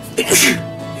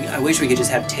 I wish we could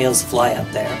just have Tails fly up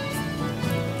there.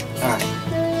 Alright.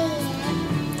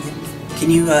 Can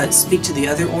you speak to the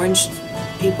other orange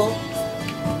people?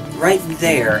 Right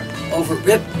there. Over,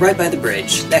 right by the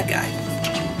bridge. That guy.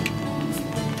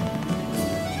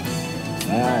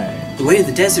 Aye. The way to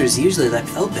the desert is usually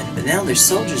left open, but now there's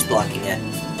soldiers blocking it.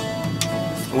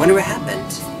 I wonder what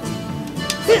happened.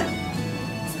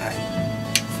 Alright.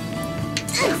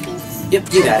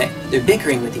 Yep, you got it. They're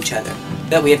bickering with each other.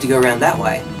 Bet we have to go around that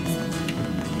way.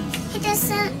 He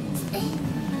doesn't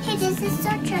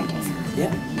talk to him.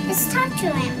 Yeah. Let's talk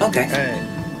to him. Okay. Aye.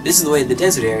 This is the way to the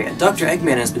desert area. Dr.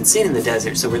 Eggman has been seen in the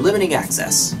desert, so we're limiting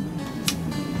access.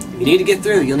 If you need to get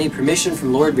through, you'll need permission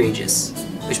from Lord Regis,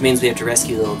 which means we have to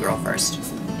rescue the little girl first.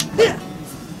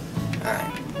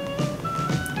 Alright.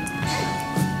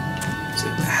 So,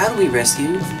 how do we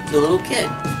rescue the little kid?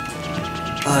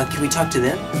 Can we talk to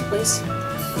them, please?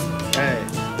 Aye.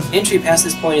 Entry past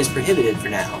this point is prohibited for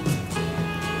now.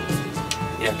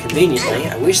 You know, conveniently,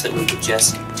 I wish that we could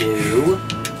just do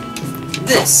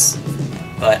this.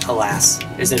 But alas,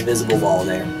 there's an invisible wall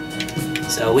there.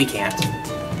 So we can't.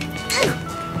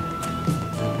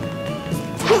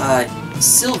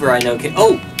 Silver I know can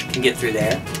get through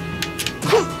there.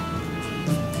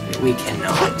 We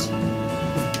cannot.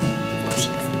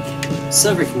 Unfortunately.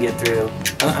 Silver can get through.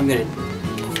 I'm gonna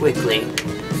quickly.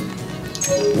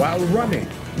 While running,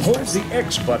 hold the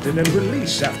X button and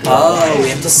release after we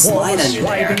have to slide under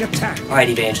there. Attack. Alright,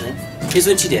 Evangeline. Here's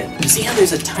what you do. You see how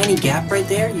there's a tiny gap right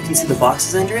there? You can see the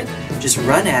boxes under it? Just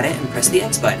run at it and press the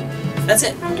X button. That's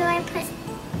it. How do I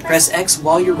Press X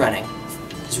while you're running.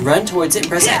 Just run towards it and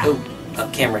press X. Oh,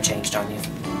 camera changed on you.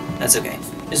 That's okay.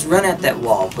 Just run at that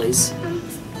wall, please.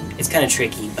 It's kind of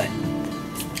tricky, but...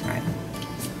 Alright.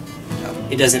 Oh,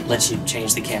 it doesn't let you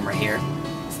change the camera here,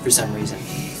 for some reason.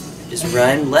 Just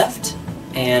run left,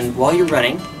 and while you're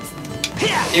running...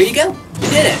 There you go! You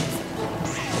did it!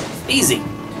 Easy.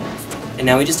 And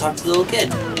now we just talk to the little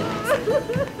kid.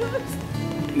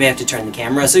 You may have to turn the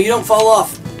camera so you don't fall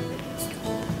off.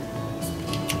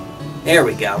 There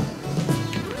we go.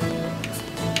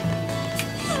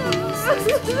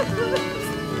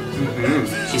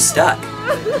 She's stuck.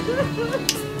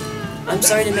 I'm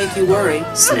sorry to make you worry,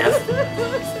 Sniff.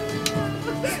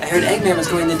 I heard Eggman was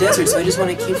going to the desert, so I just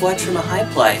want to keep watch from a high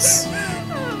place.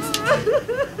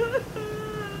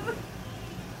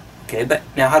 Okay, but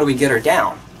now how do we get her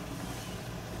down?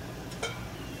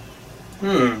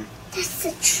 That's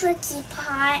the tricky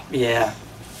part. Yeah.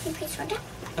 You please hold up.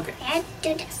 Okay. I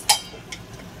do this.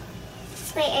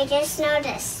 Wait, I just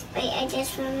noticed. Wait, I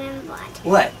just remembered.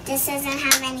 What? This doesn't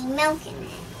have any milk in it.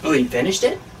 Oh, you finished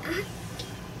it?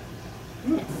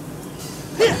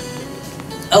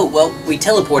 Oh, well, we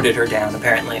teleported her down,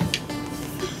 apparently.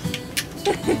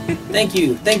 Thank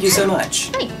you so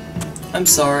much. I'm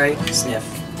sorry, Sniff.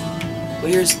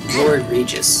 Where's Lord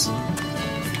Regis?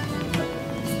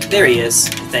 There he is,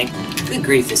 I think. Good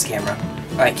grief, this camera.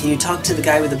 Alright, can you talk to the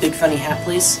guy with the big funny hat,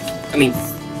 please? I mean,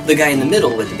 the guy in the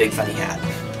middle with the big funny hat.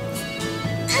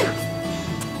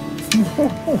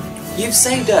 You've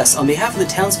saved us. On behalf of the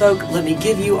townsfolk, let me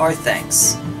give you our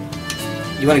thanks.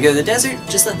 You want to go to the desert?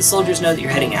 Just let the soldiers know that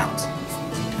you're heading out.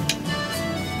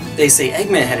 They say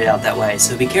Eggman headed out that way,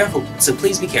 so be careful. So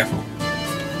please be careful.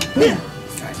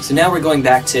 Alright, so now we're going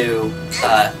back to,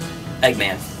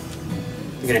 Eggman.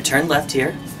 We're going to turn left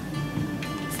here.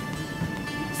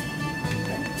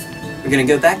 We're going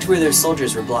to go back to where those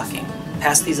soldiers were blocking.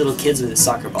 Past these little kids with a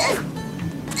soccer ball.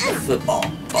 Football.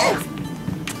 Ball.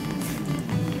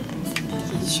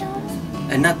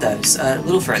 And not those. A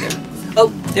little further.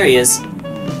 Oh, there he is. We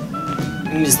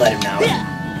can just let him know.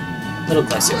 A little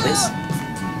closer, please.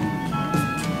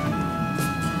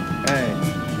 Hey.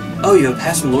 Oh, you have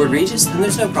passed from Lord Regis? Then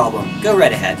there's no problem. Go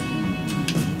right ahead.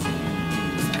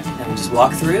 Alright, now we just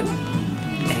walk through.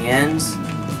 And...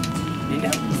 there you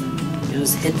go. You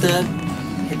just hit the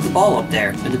ball up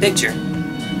there in the picture.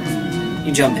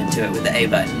 You jump into it with the A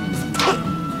button.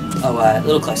 Oh, a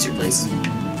little closer, please. A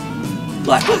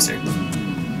lot closer.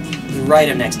 Right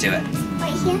up next to it.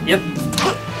 Right here? Yep.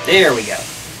 There we go.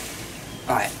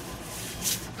 Alright.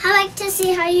 I like to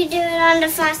see how you do it on the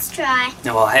first try.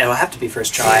 No, well, it'll have to be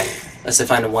first try, unless I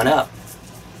find a 1-up.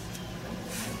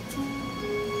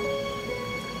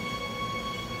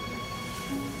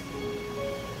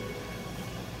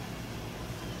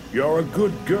 You're a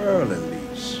good girl,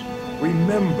 Elise.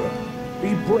 Remember,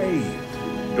 be brave.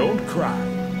 Don't cry,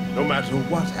 no matter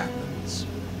what happens.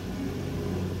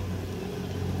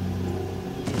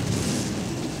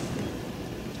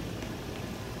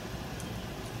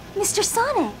 Mr.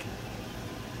 Sonic!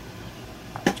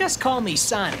 Just call me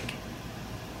Sonic.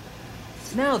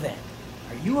 Now then,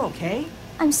 are you okay?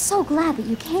 I'm so glad that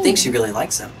you came. I think she really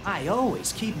likes him. I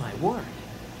always keep my word.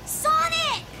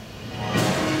 Sonic!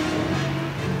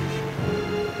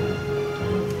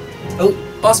 Oh,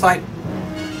 boss fight.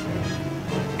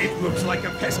 It looks like a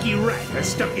pesky rat has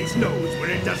stuck its nose where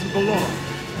it doesn't belong.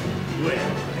 Well,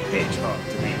 a hedgehog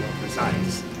to be more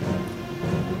precise.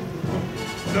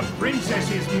 The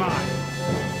princess is mine.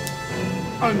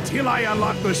 Until I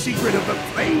unlock the secret of the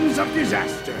flames of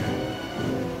disaster.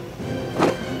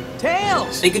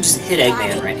 Tails! They could just hit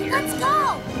Eggman right here. Let's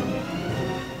go!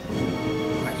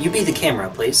 Alright, you be the camera,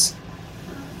 please.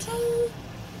 Okay.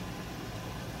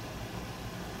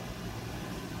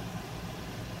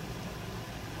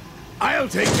 I'll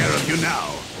take care of you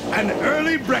now. An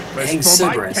early breakfast Egg for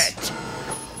my Cerberus. pet.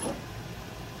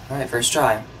 Alright, first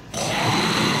try.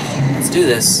 Let's do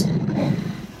this.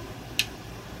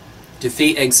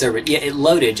 Defeat Egg Cerberus. Yeah, it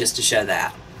loaded just to show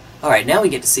that. Alright, now we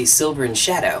get to see Silver and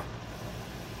Shadow.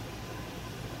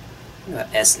 What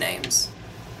about S names?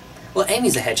 Well,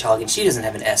 Amy's a hedgehog and she doesn't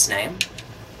have an S name.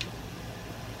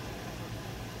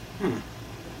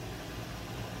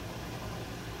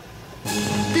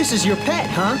 This is your pet,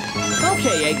 huh?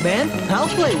 Okay, Eggman, I'll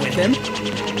play with him.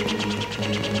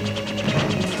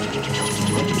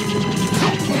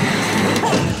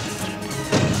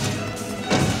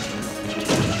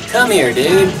 Come here,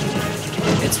 dude.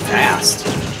 It's fast.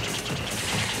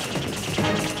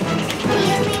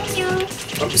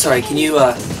 Oh, sorry, can you,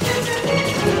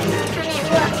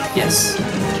 yes.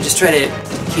 Just try to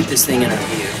keep this thing in our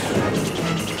view.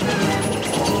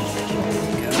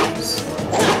 There it goes.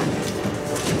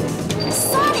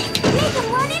 Sonic! Make him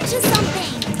run into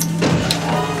something!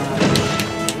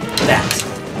 That.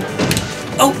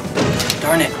 Oh!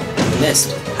 Darn it.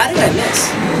 Missed. How did I miss?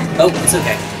 Oh, it's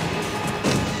okay.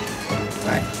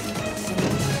 Alright.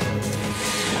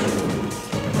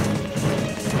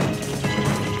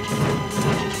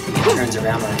 It turns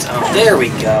around on its own. There we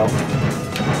go.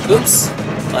 Oops.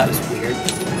 Well, that was weird.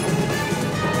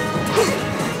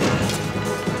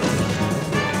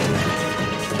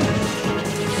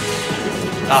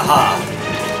 Aha.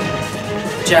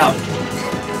 Watch out.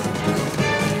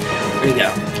 Where'd he go?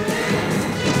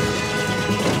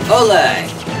 Ole!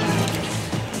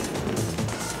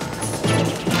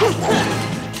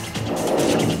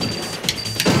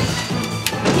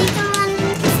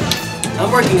 I'm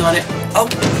working on it. Oh!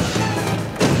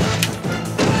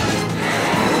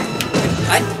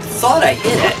 I thought I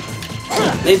hit it.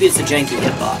 Maybe it's a janky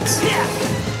hitbox.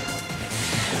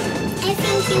 I think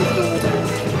you can do it.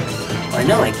 Well, I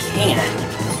know I can.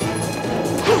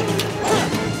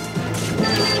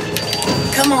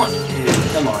 Come on!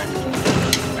 Dude, come on.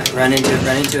 Right, run into it,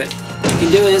 run into it. You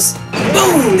can do this.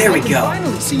 Boom! There we I can go.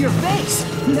 finally see your face.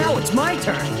 Now it's my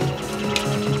turn.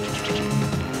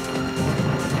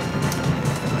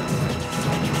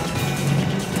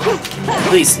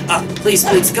 Please, please,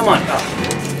 please, come on. Oh.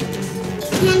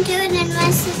 You can't do it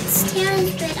unless its tail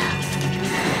is bit off.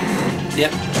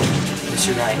 Yep. That's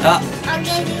right. I'll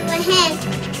give you a hint.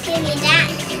 Give me that.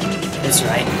 That's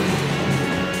right.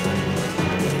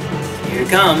 Here it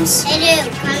comes. Hey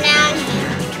dude, come down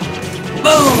here.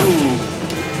 Boom!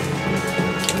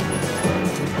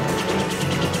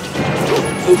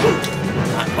 Ooh,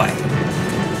 not quite.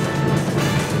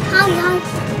 Oh no.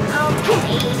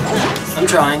 Okay. I'm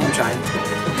trying, I'm trying.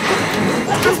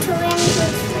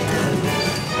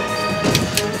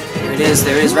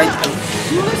 There it is, right. Oh.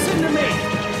 Listen to me.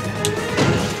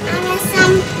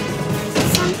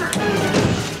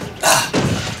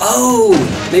 Oh,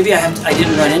 maybe I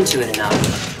didn't run into it enough.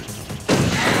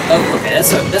 Oh, okay,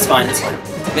 that's fine, that's fine.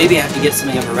 Maybe I have to get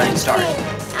something of a running start.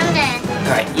 I'm dead.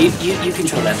 Alright, you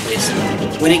control that, please.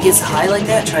 When it gets high like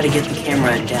that, try to get the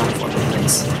camera down for me,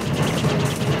 please.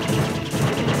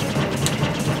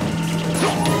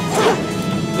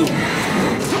 Ooh.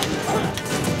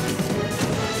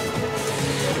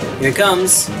 Here it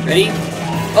comes. Ready?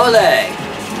 Ole!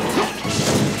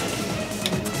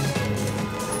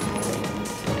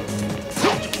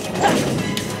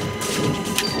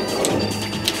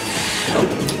 Oh.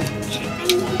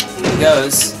 Here it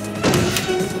goes.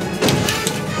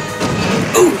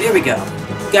 Ooh, here we go.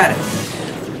 Got it.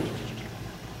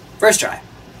 First try.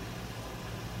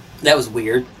 That was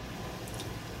weird.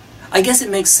 I guess it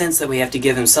makes sense that we have to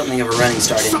give him something of a running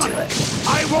start into it.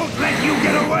 I won't let you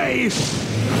get away!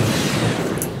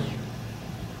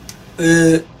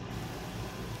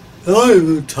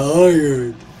 I'm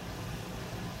tired.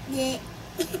 Yeah.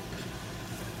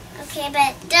 Okay,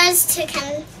 but those two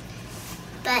can...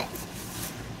 But...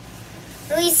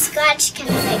 At least Scotch can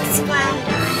fix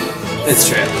Grounder. It's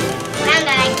true. Grounder,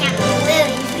 I can't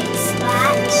really fix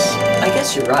Scotch. I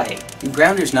guess you're right.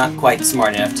 Grounder's not quite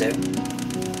smart enough to.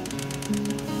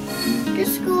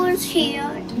 This goes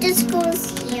here. This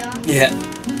goes here. Yeah.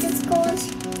 This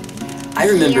goes... I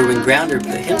remember when Grounder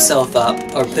put himself up,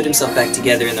 or put himself back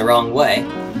together in the wrong way.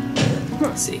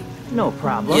 Let's see. No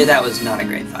problem. Yeah, that was not a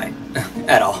great fight.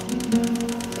 At all.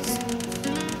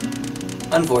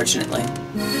 Unfortunately.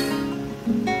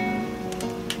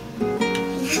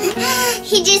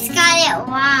 He just got it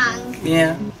wrong.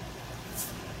 Yeah.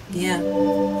 Yeah.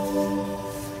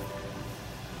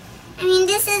 I mean,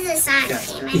 this is a Sonic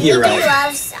game, and You're we right. do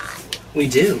love Sonic. We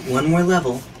do. One more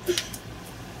level.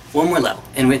 One more level.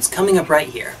 And it's coming up right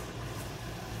here.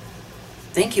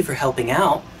 Thank you for helping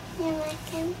out. You're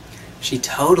welcome. She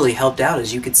totally helped out,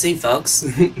 as you could see, folks.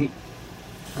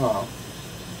 Oh.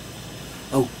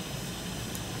 Oh.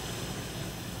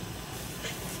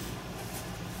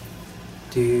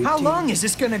 How long is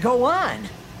this gonna go on?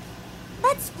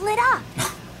 Let's split up.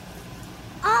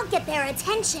 I'll get their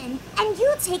attention, and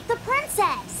you take the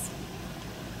princess.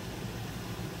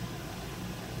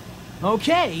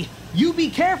 Okay, you be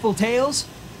careful, Tails.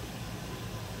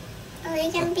 Are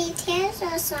we gonna be Tails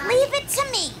or Sonic? Leave it to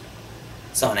me.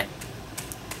 Sonic.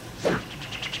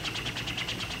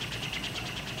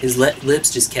 His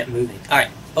lips just kept moving.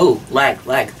 Alright. Oh, lag.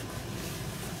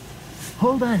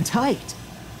 Hold on tight.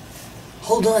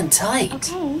 Hold on tight.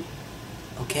 Okay.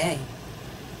 Okay.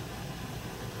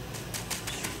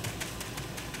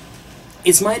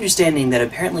 It's my understanding that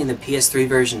apparently the PS3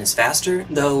 version is faster,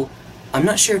 though I'm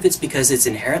not sure if it's because it's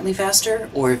inherently faster,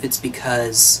 or if it's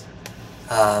because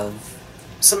of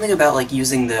something about like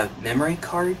using the memory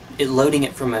card, loading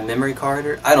it from a memory card,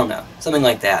 or I don't know, something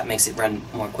like that makes it run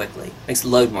more quickly, makes it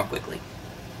load more quickly.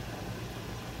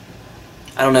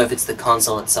 I don't know if it's the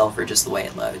console itself or just the way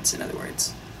it loads, in other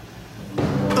words.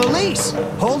 Elise,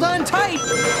 hold on tight.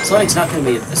 Sonic's not going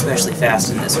to be especially fast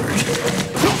in this version.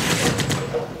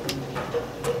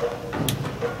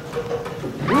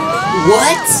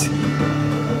 What?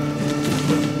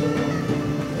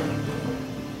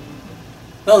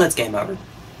 Well, that's game over.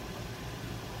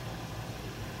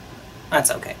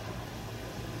 That's okay.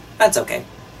 That's okay.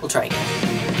 We'll try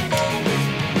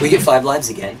again. We get 5 lives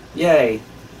again. Yay.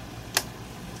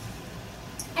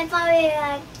 I thought we were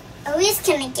like, at least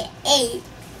gonna get 8.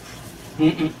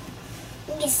 Mm-mm.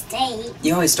 We get 8.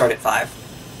 You always start at 5.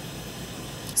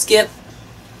 Skip.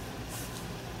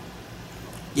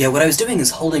 Yeah, what I was doing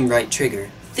is holding right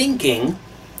trigger, thinking...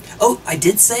 Oh, I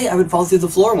did say I would fall through the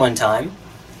floor one time.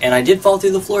 And I did fall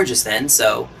through the floor just then,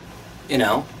 so... You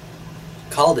know.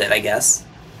 Called it, I guess.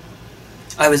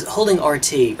 I was holding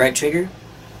RT, right trigger?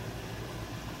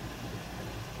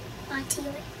 RT, right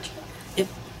trigger. Yep.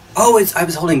 Oh, I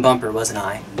was holding bumper, wasn't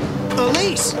I?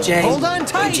 Elise, Jay, hold on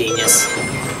tight. you genius.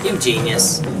 You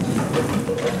genius.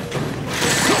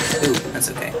 Ooh, that's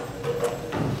okay.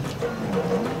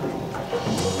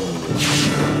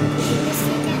 Guess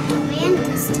we got to win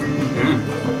this time.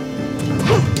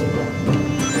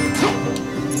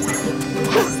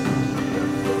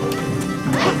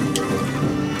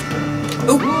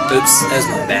 Oh, oops, that was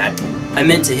my bad. I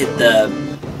meant to hit the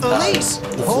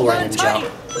floor and then jump.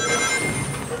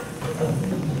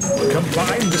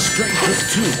 Combine the strength of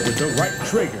 2 with the right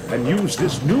trigger and use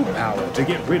this new power to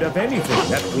get rid of anything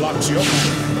that blocks your path.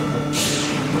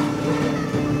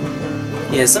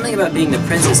 Yeah, something about being the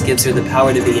princess gives her the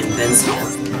power to be invincible.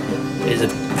 Is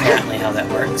apparently how that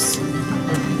works.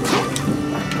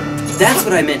 That's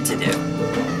what I meant to do.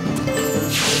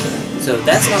 So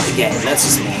that's not the game, that's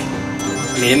just me.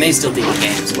 I mean, it may still be the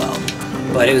game as well,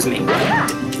 but it was me.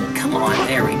 Come on,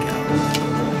 there we go.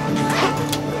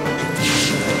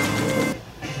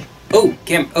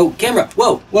 Oh, camera!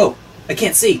 Whoa! I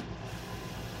can't see.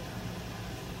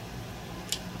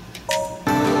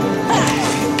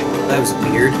 That was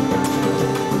weird.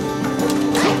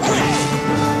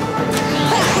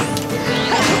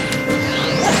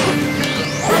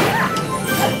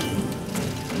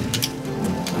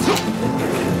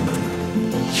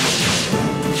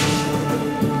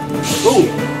 Ooh!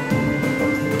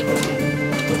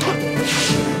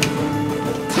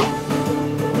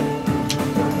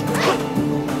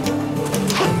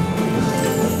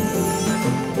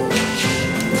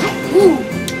 Ooh!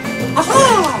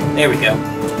 Aha! There we go.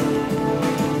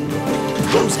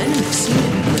 Those enemies seem to be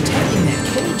protecting that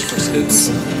cage for some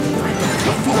reason. I better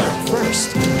figure it first.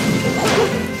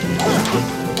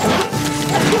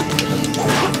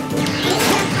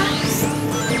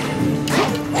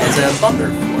 There's a bumper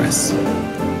for us.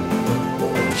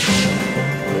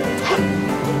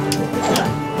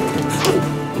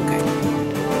 Okay.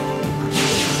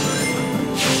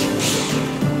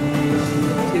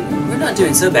 Dude, we're not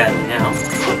doing so badly now.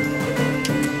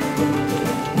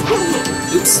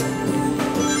 Oops.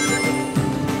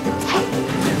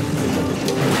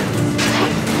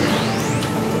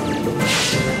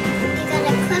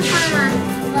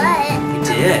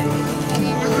 Yeah.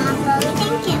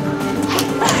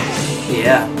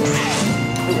 Yeah.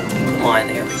 Come on,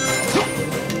 there we go.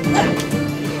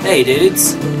 Hey,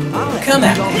 dudes. Come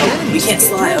at me. We can't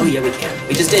slide. Oh, yeah, we can.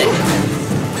 We just did.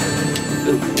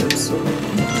 Ooh, oops.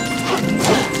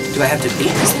 Do I have to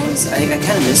beat these things? I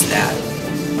kind of missed that.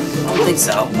 I don't think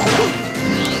so.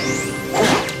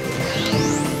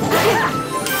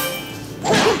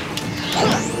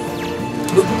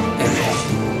 Oop, there we go.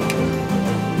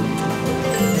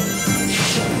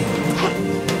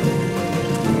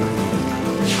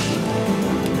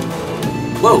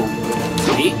 Whoa!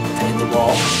 Wait, I hit the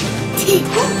wall.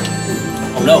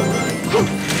 Oh no!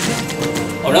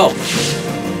 Oh no!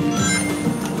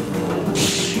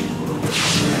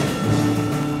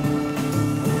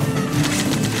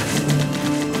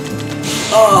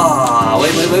 Oh!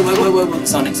 Wait!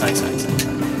 Sonic!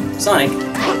 Sonic!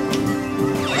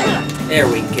 There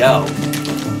we go.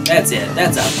 That's it.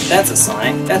 That's a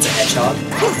Sonic. That's a hedgehog.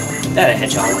 That a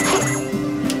hedgehog.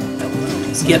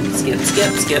 Skip.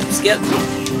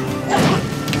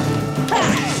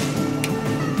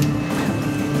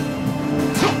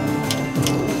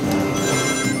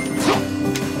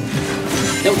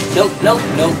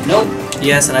 Nope.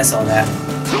 Yes, and I saw that.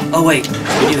 Oh wait,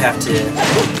 we do have to...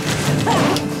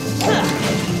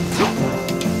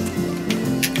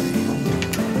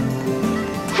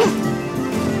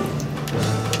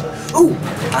 Ooh!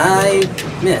 I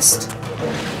missed.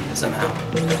 Somehow.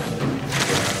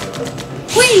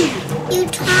 Whee! You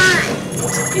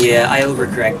turned. Yeah, I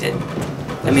overcorrected.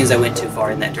 That means I went too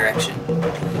far in that direction.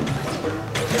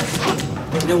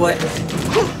 You know what?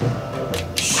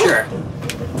 Sure.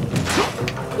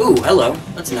 Ooh, hello.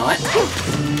 Let's not.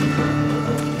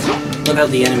 Look how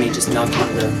the enemy just knocked one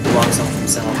of the blocks off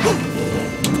himself.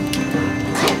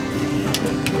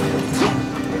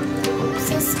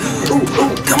 Ooh,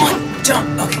 come on!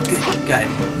 Jump! Okay, good. Got it.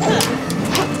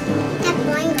 That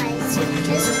blind guy is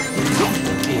just...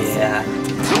 Yeah.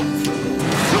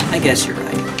 I guess you're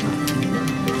right.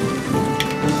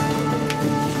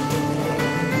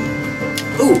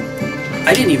 Ooh!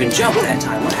 I didn't even jump that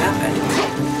time. What happened?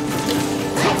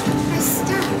 I'm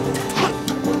stuck.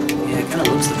 Yeah, it kind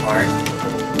of looks the part.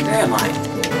 Where am I?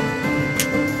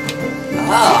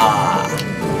 Ah!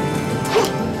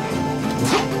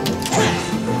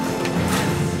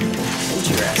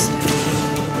 Interesting.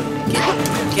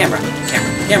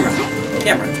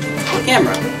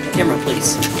 Camera, please.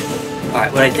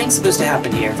 Alright, what I think's supposed to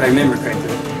happen here, if I remember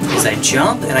correctly, is I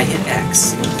jump and I hit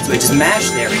X. So I just mash,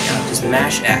 there we go, just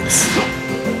mash X.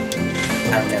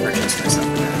 I'll never trust myself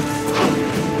with that.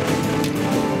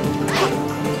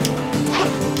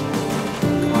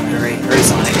 Come on, hurry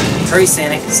Sonic. Hurry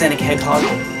Sonic Hedgehog.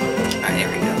 Alright, there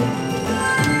we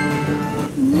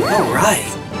go. Alright.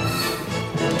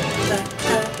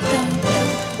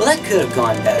 Well, that could have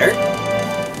gone better.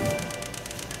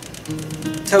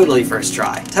 Totally first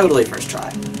try.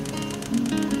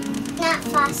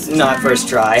 Not first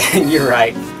try. You're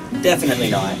right. Definitely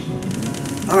not.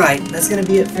 Alright, that's gonna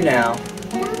be it for now.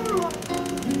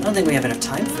 I don't think we have enough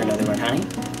time for another one, honey.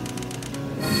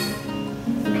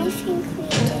 I think we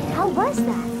did. How was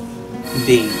that?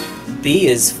 B. B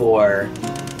is for...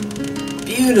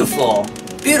 beautiful.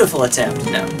 Beautiful attempt.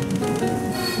 No.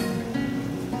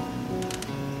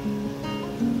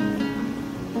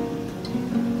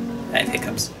 I have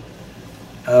hiccups.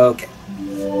 Okay.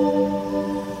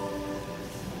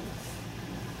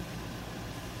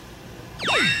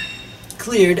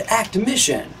 Cleared act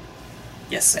mission.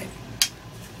 Yes, save.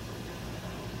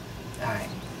 Alright.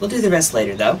 We'll do the rest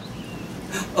later, though.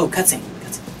 Oh, cutscene.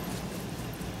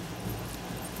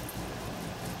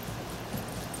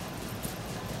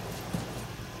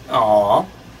 Aww.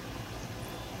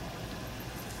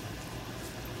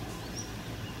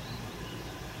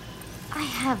 I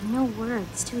have no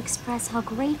words to express how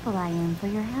grateful I am for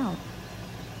your help.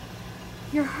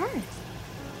 You're hurt.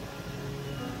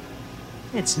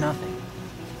 It's nothing.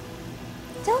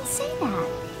 Don't say that.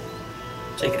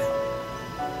 Check it out.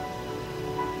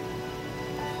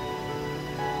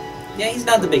 Yeah, he's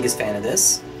not the biggest fan of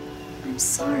this. I'm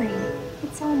sorry.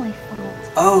 It's all my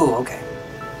fault. Oh, okay.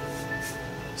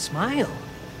 Smile.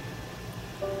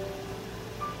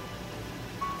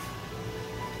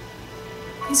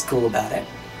 He's cool about it.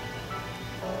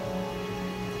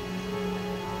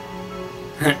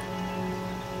 I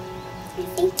think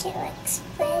it looks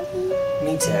pretty.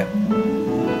 Me too.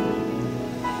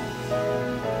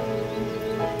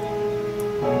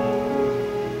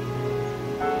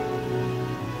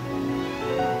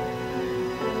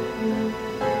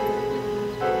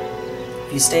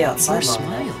 If you stay outside Your long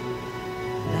enough,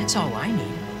 smile. That's all I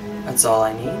need. that's all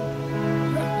I need.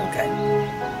 Okay.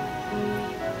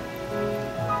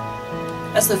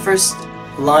 That's the first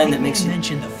line that makes you...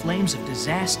 mention the flames of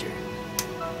disaster.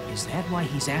 Is that why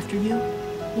he's after you?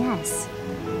 Yes.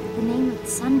 The name of the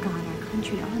sun god our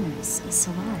country honors is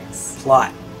Solaris.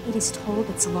 Plot. It is told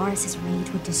that Solaris' rage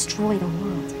would destroy the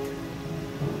world.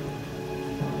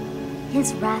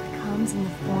 His wrath comes in the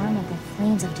form of the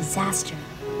flames of disaster.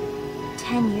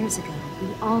 10 years ago, we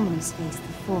almost faced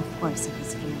the full force of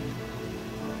his fury.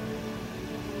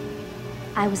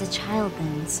 I was a child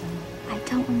then, so I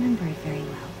don't remember it very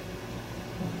well.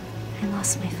 I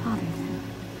lost my father then.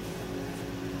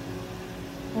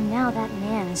 And now that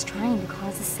man is trying to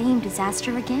cause the same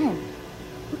disaster again.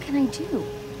 What can I do?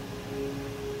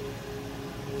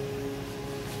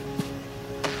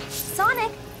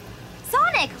 Sonic!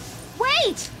 Sonic!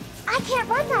 Wait! I can't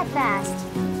run that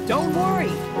fast! Don't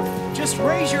worry. Just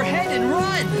raise your head and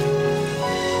run.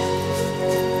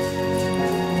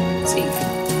 See,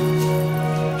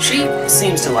 she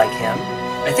seems to like him.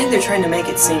 I think they're trying to make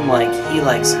it seem like he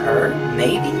likes her,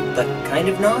 maybe, but kind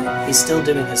of not. He's still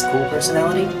doing his cool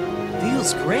personality.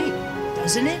 Feels great,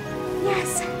 doesn't it?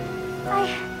 Yes.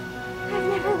 I've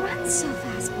never run so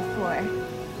fast before.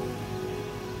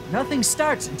 Nothing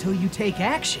starts until you take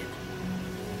action.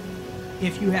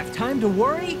 If you have time to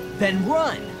worry, then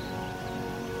run.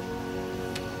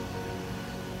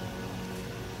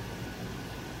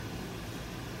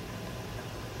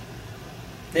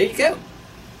 There you go.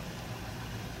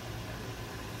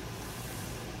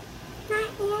 Not yet.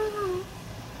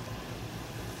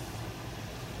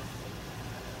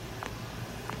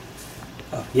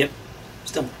 Oh, yep.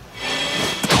 Still.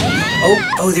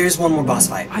 Oh, there's one more boss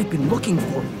fight. I've been looking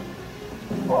for you.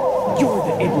 You're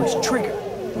the Iblis trigger.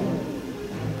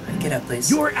 Get up, please.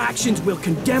 Your actions will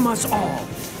condemn us all.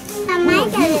 What am I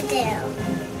gonna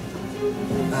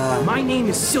do? My name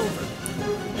is Silver.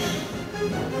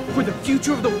 For the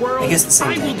future of the world, I guess the same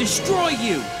I will thing. destroy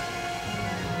you.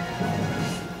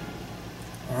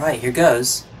 Alright, here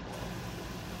goes.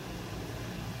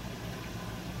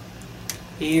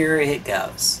 Here it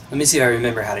goes. Let me see if I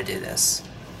remember how to do this.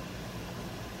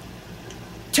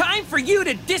 Time for you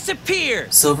to disappear!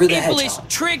 Silver the Iblis Hedgehog.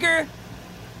 trigger!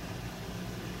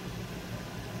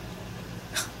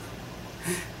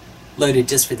 Loaded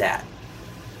just for that.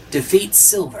 Defeat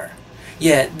Silver.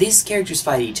 Yeah, these characters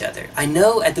fight each other. I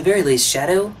know at the very least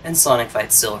Shadow and Sonic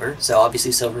fight Silver, so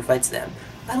obviously Silver fights them.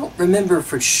 I don't remember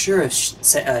for sure if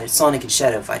Sonic and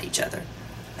Shadow fight each other.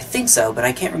 I think so, but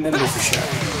I can't remember for sure.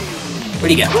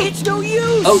 Where'd he go? It's no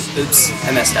use! Oh, oops,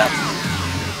 I messed up.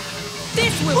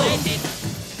 This will end it!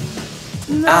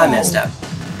 I messed up.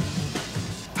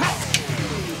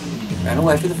 Ran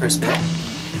away for the first bit.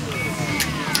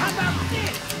 How about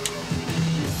this?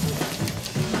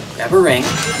 Grab a ring.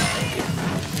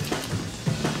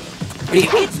 Where'd he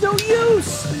go? It's no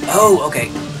use! Oh, okay.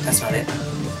 That's not it.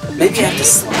 Maybe I have to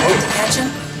slide to catch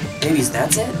him? Maybe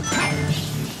that's it?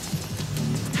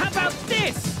 How about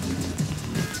this?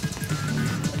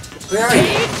 Where are you?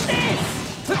 Take this!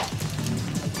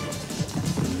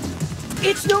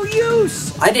 It's no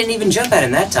use! I didn't even jump at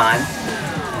him that time.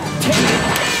 Take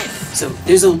this! So,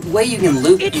 there's a way you can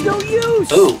loop... It's no use!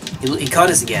 Oh, he caught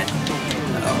us again.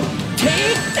 Uh-oh.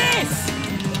 Take this!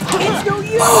 It's no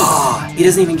use! Oh, he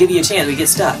doesn't even give you a chance. We get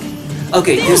stuck.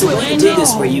 Okay, there's a way to do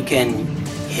this where you can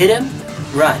hit him,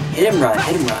 run. Hit him, run.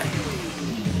 Hit him, run.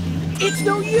 It's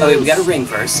no use! Okay, we got a ring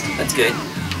first. That's good.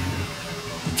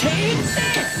 Take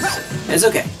this! It's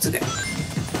okay. It's okay.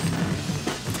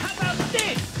 How about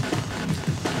this?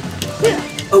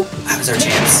 Oh, that was our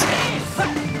chance.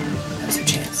 That was our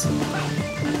chance.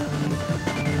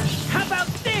 How about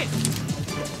this?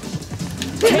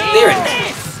 There it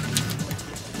is.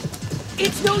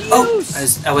 It's no Oh,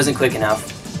 use! I wasn't quick enough.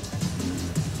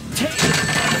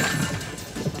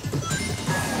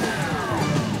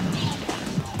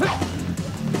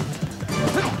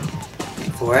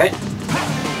 Wait for it.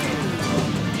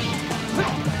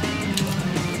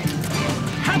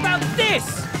 How about this?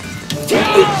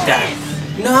 Ooh, got it.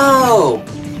 No!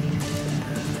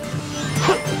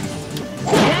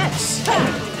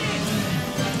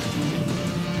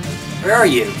 Where are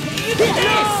you?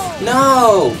 This!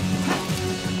 No!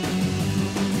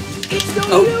 It's no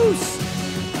Oh. use!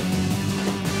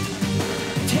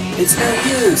 Take It's no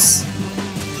use!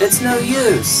 It's no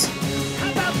use!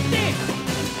 How about this?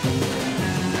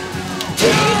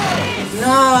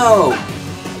 No!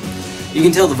 You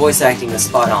can tell the voice acting is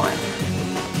spot on.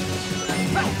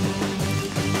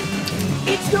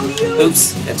 It's no use!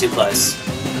 Oops, got too close.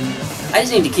 I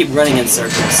just need to keep running in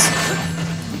circles.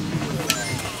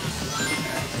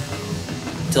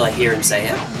 Until I hear him say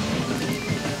it.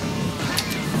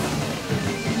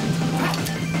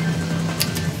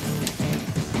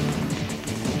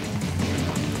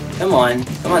 Come on,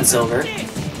 Silver. Take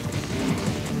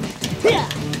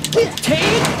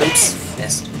Oops,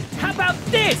 missed. How about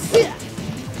this? Dude!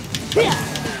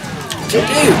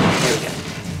 There we go.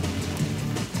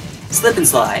 Slip and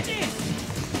slide.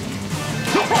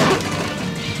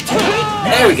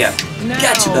 There we go.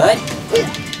 Gotcha, bud.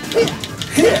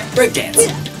 Breakdance.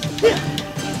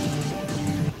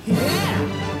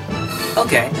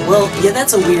 Okay, well, yeah,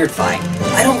 that's a weird fight.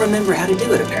 I don't remember how to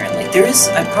do it, apparently. There is,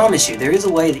 I promise you, there is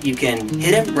a way that you can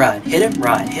hit him, run, hit him,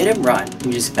 run, hit him, run,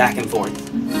 and just back and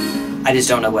forth. I just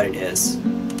don't know what it is.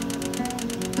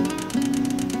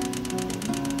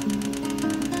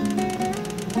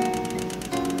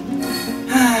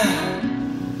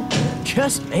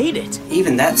 Just made it.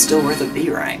 Even that's still worth a B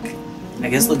rank. I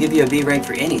guess they'll give you a B rank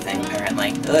for anything,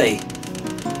 apparently. Oy.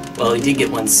 Well, he did get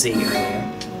one C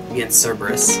earlier against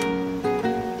Cerberus.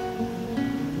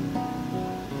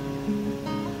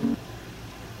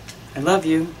 I love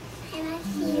you. I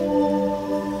love you.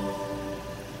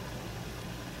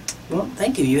 Well,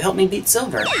 thank you. You helped me beat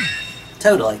Silver.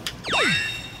 Totally.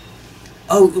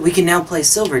 Oh, we can now play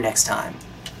Silver next time.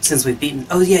 Since we've beaten...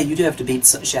 Oh, yeah, you do have to beat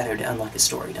Shadow to unlock a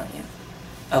story, don't you?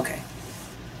 Okay.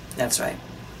 That's right.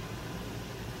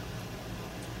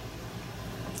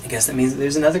 I guess that means that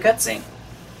there's another cutscene.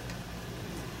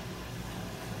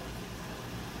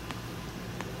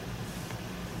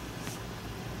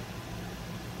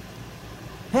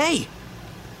 Hey!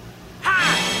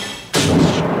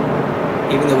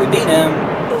 Even though we beat him.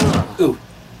 Ooh.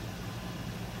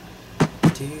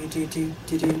 Do do do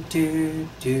do do do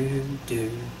do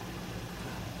do.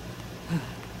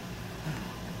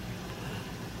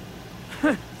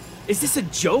 Is this a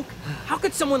joke? How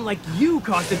could someone like you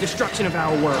cause the destruction of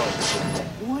our world?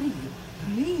 What do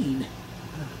you mean?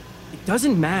 It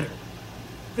doesn't matter.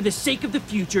 For the sake of the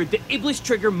future, the Iblis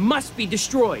trigger must be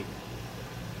destroyed.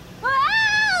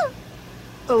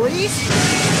 Elise?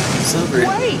 Silver.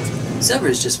 Wait! Silver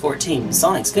is just 14.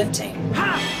 Sonic's 15.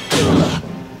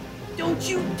 Ha! Don't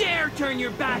you dare turn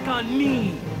your back on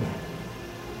me!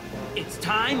 It's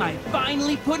time I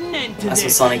finally put an end to That's what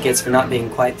this. Sonic gets for not being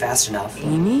quite fast enough.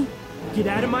 Amy? Get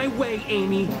out of my way,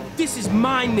 Amy. This is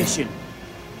my mission.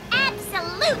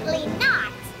 Absolutely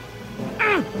not.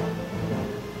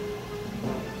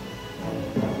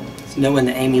 It's no one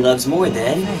that Amy loves more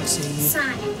than. Thanks, Amy.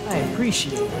 Sonic. I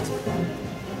appreciate it.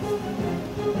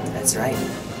 That's right.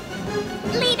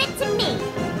 Leave it to me.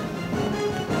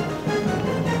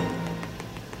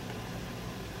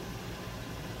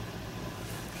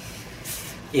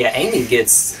 Yeah, Amy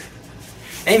gets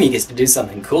to do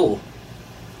something cool.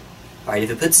 Alright, if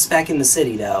it puts us back in the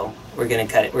city though, we're gonna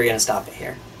cut it, we're gonna stop it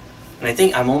here.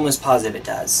 And I'm almost positive it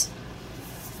does.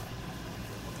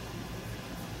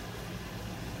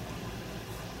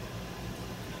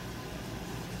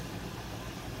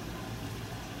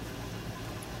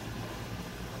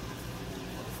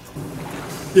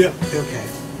 Yep, okay.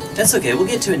 That's okay, we'll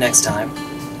get to it next time.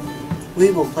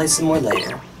 We will play some more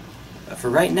later. But for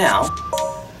right now...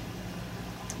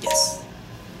 Yes.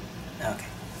 Okay.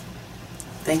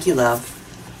 Thank you, love.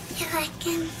 You're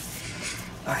welcome.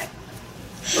 Alright.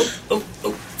 Oh.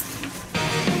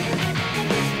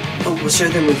 Oh, we'll show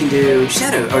them we can do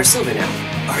Shadow, or Silver now.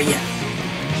 Oh, yeah.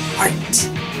 Heart.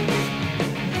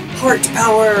 Heart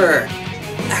power!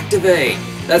 Activate!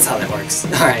 That's how that works.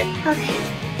 Alright. Okay.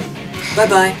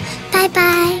 Bye-bye.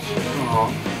 Bye-bye.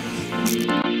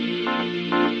 Aww.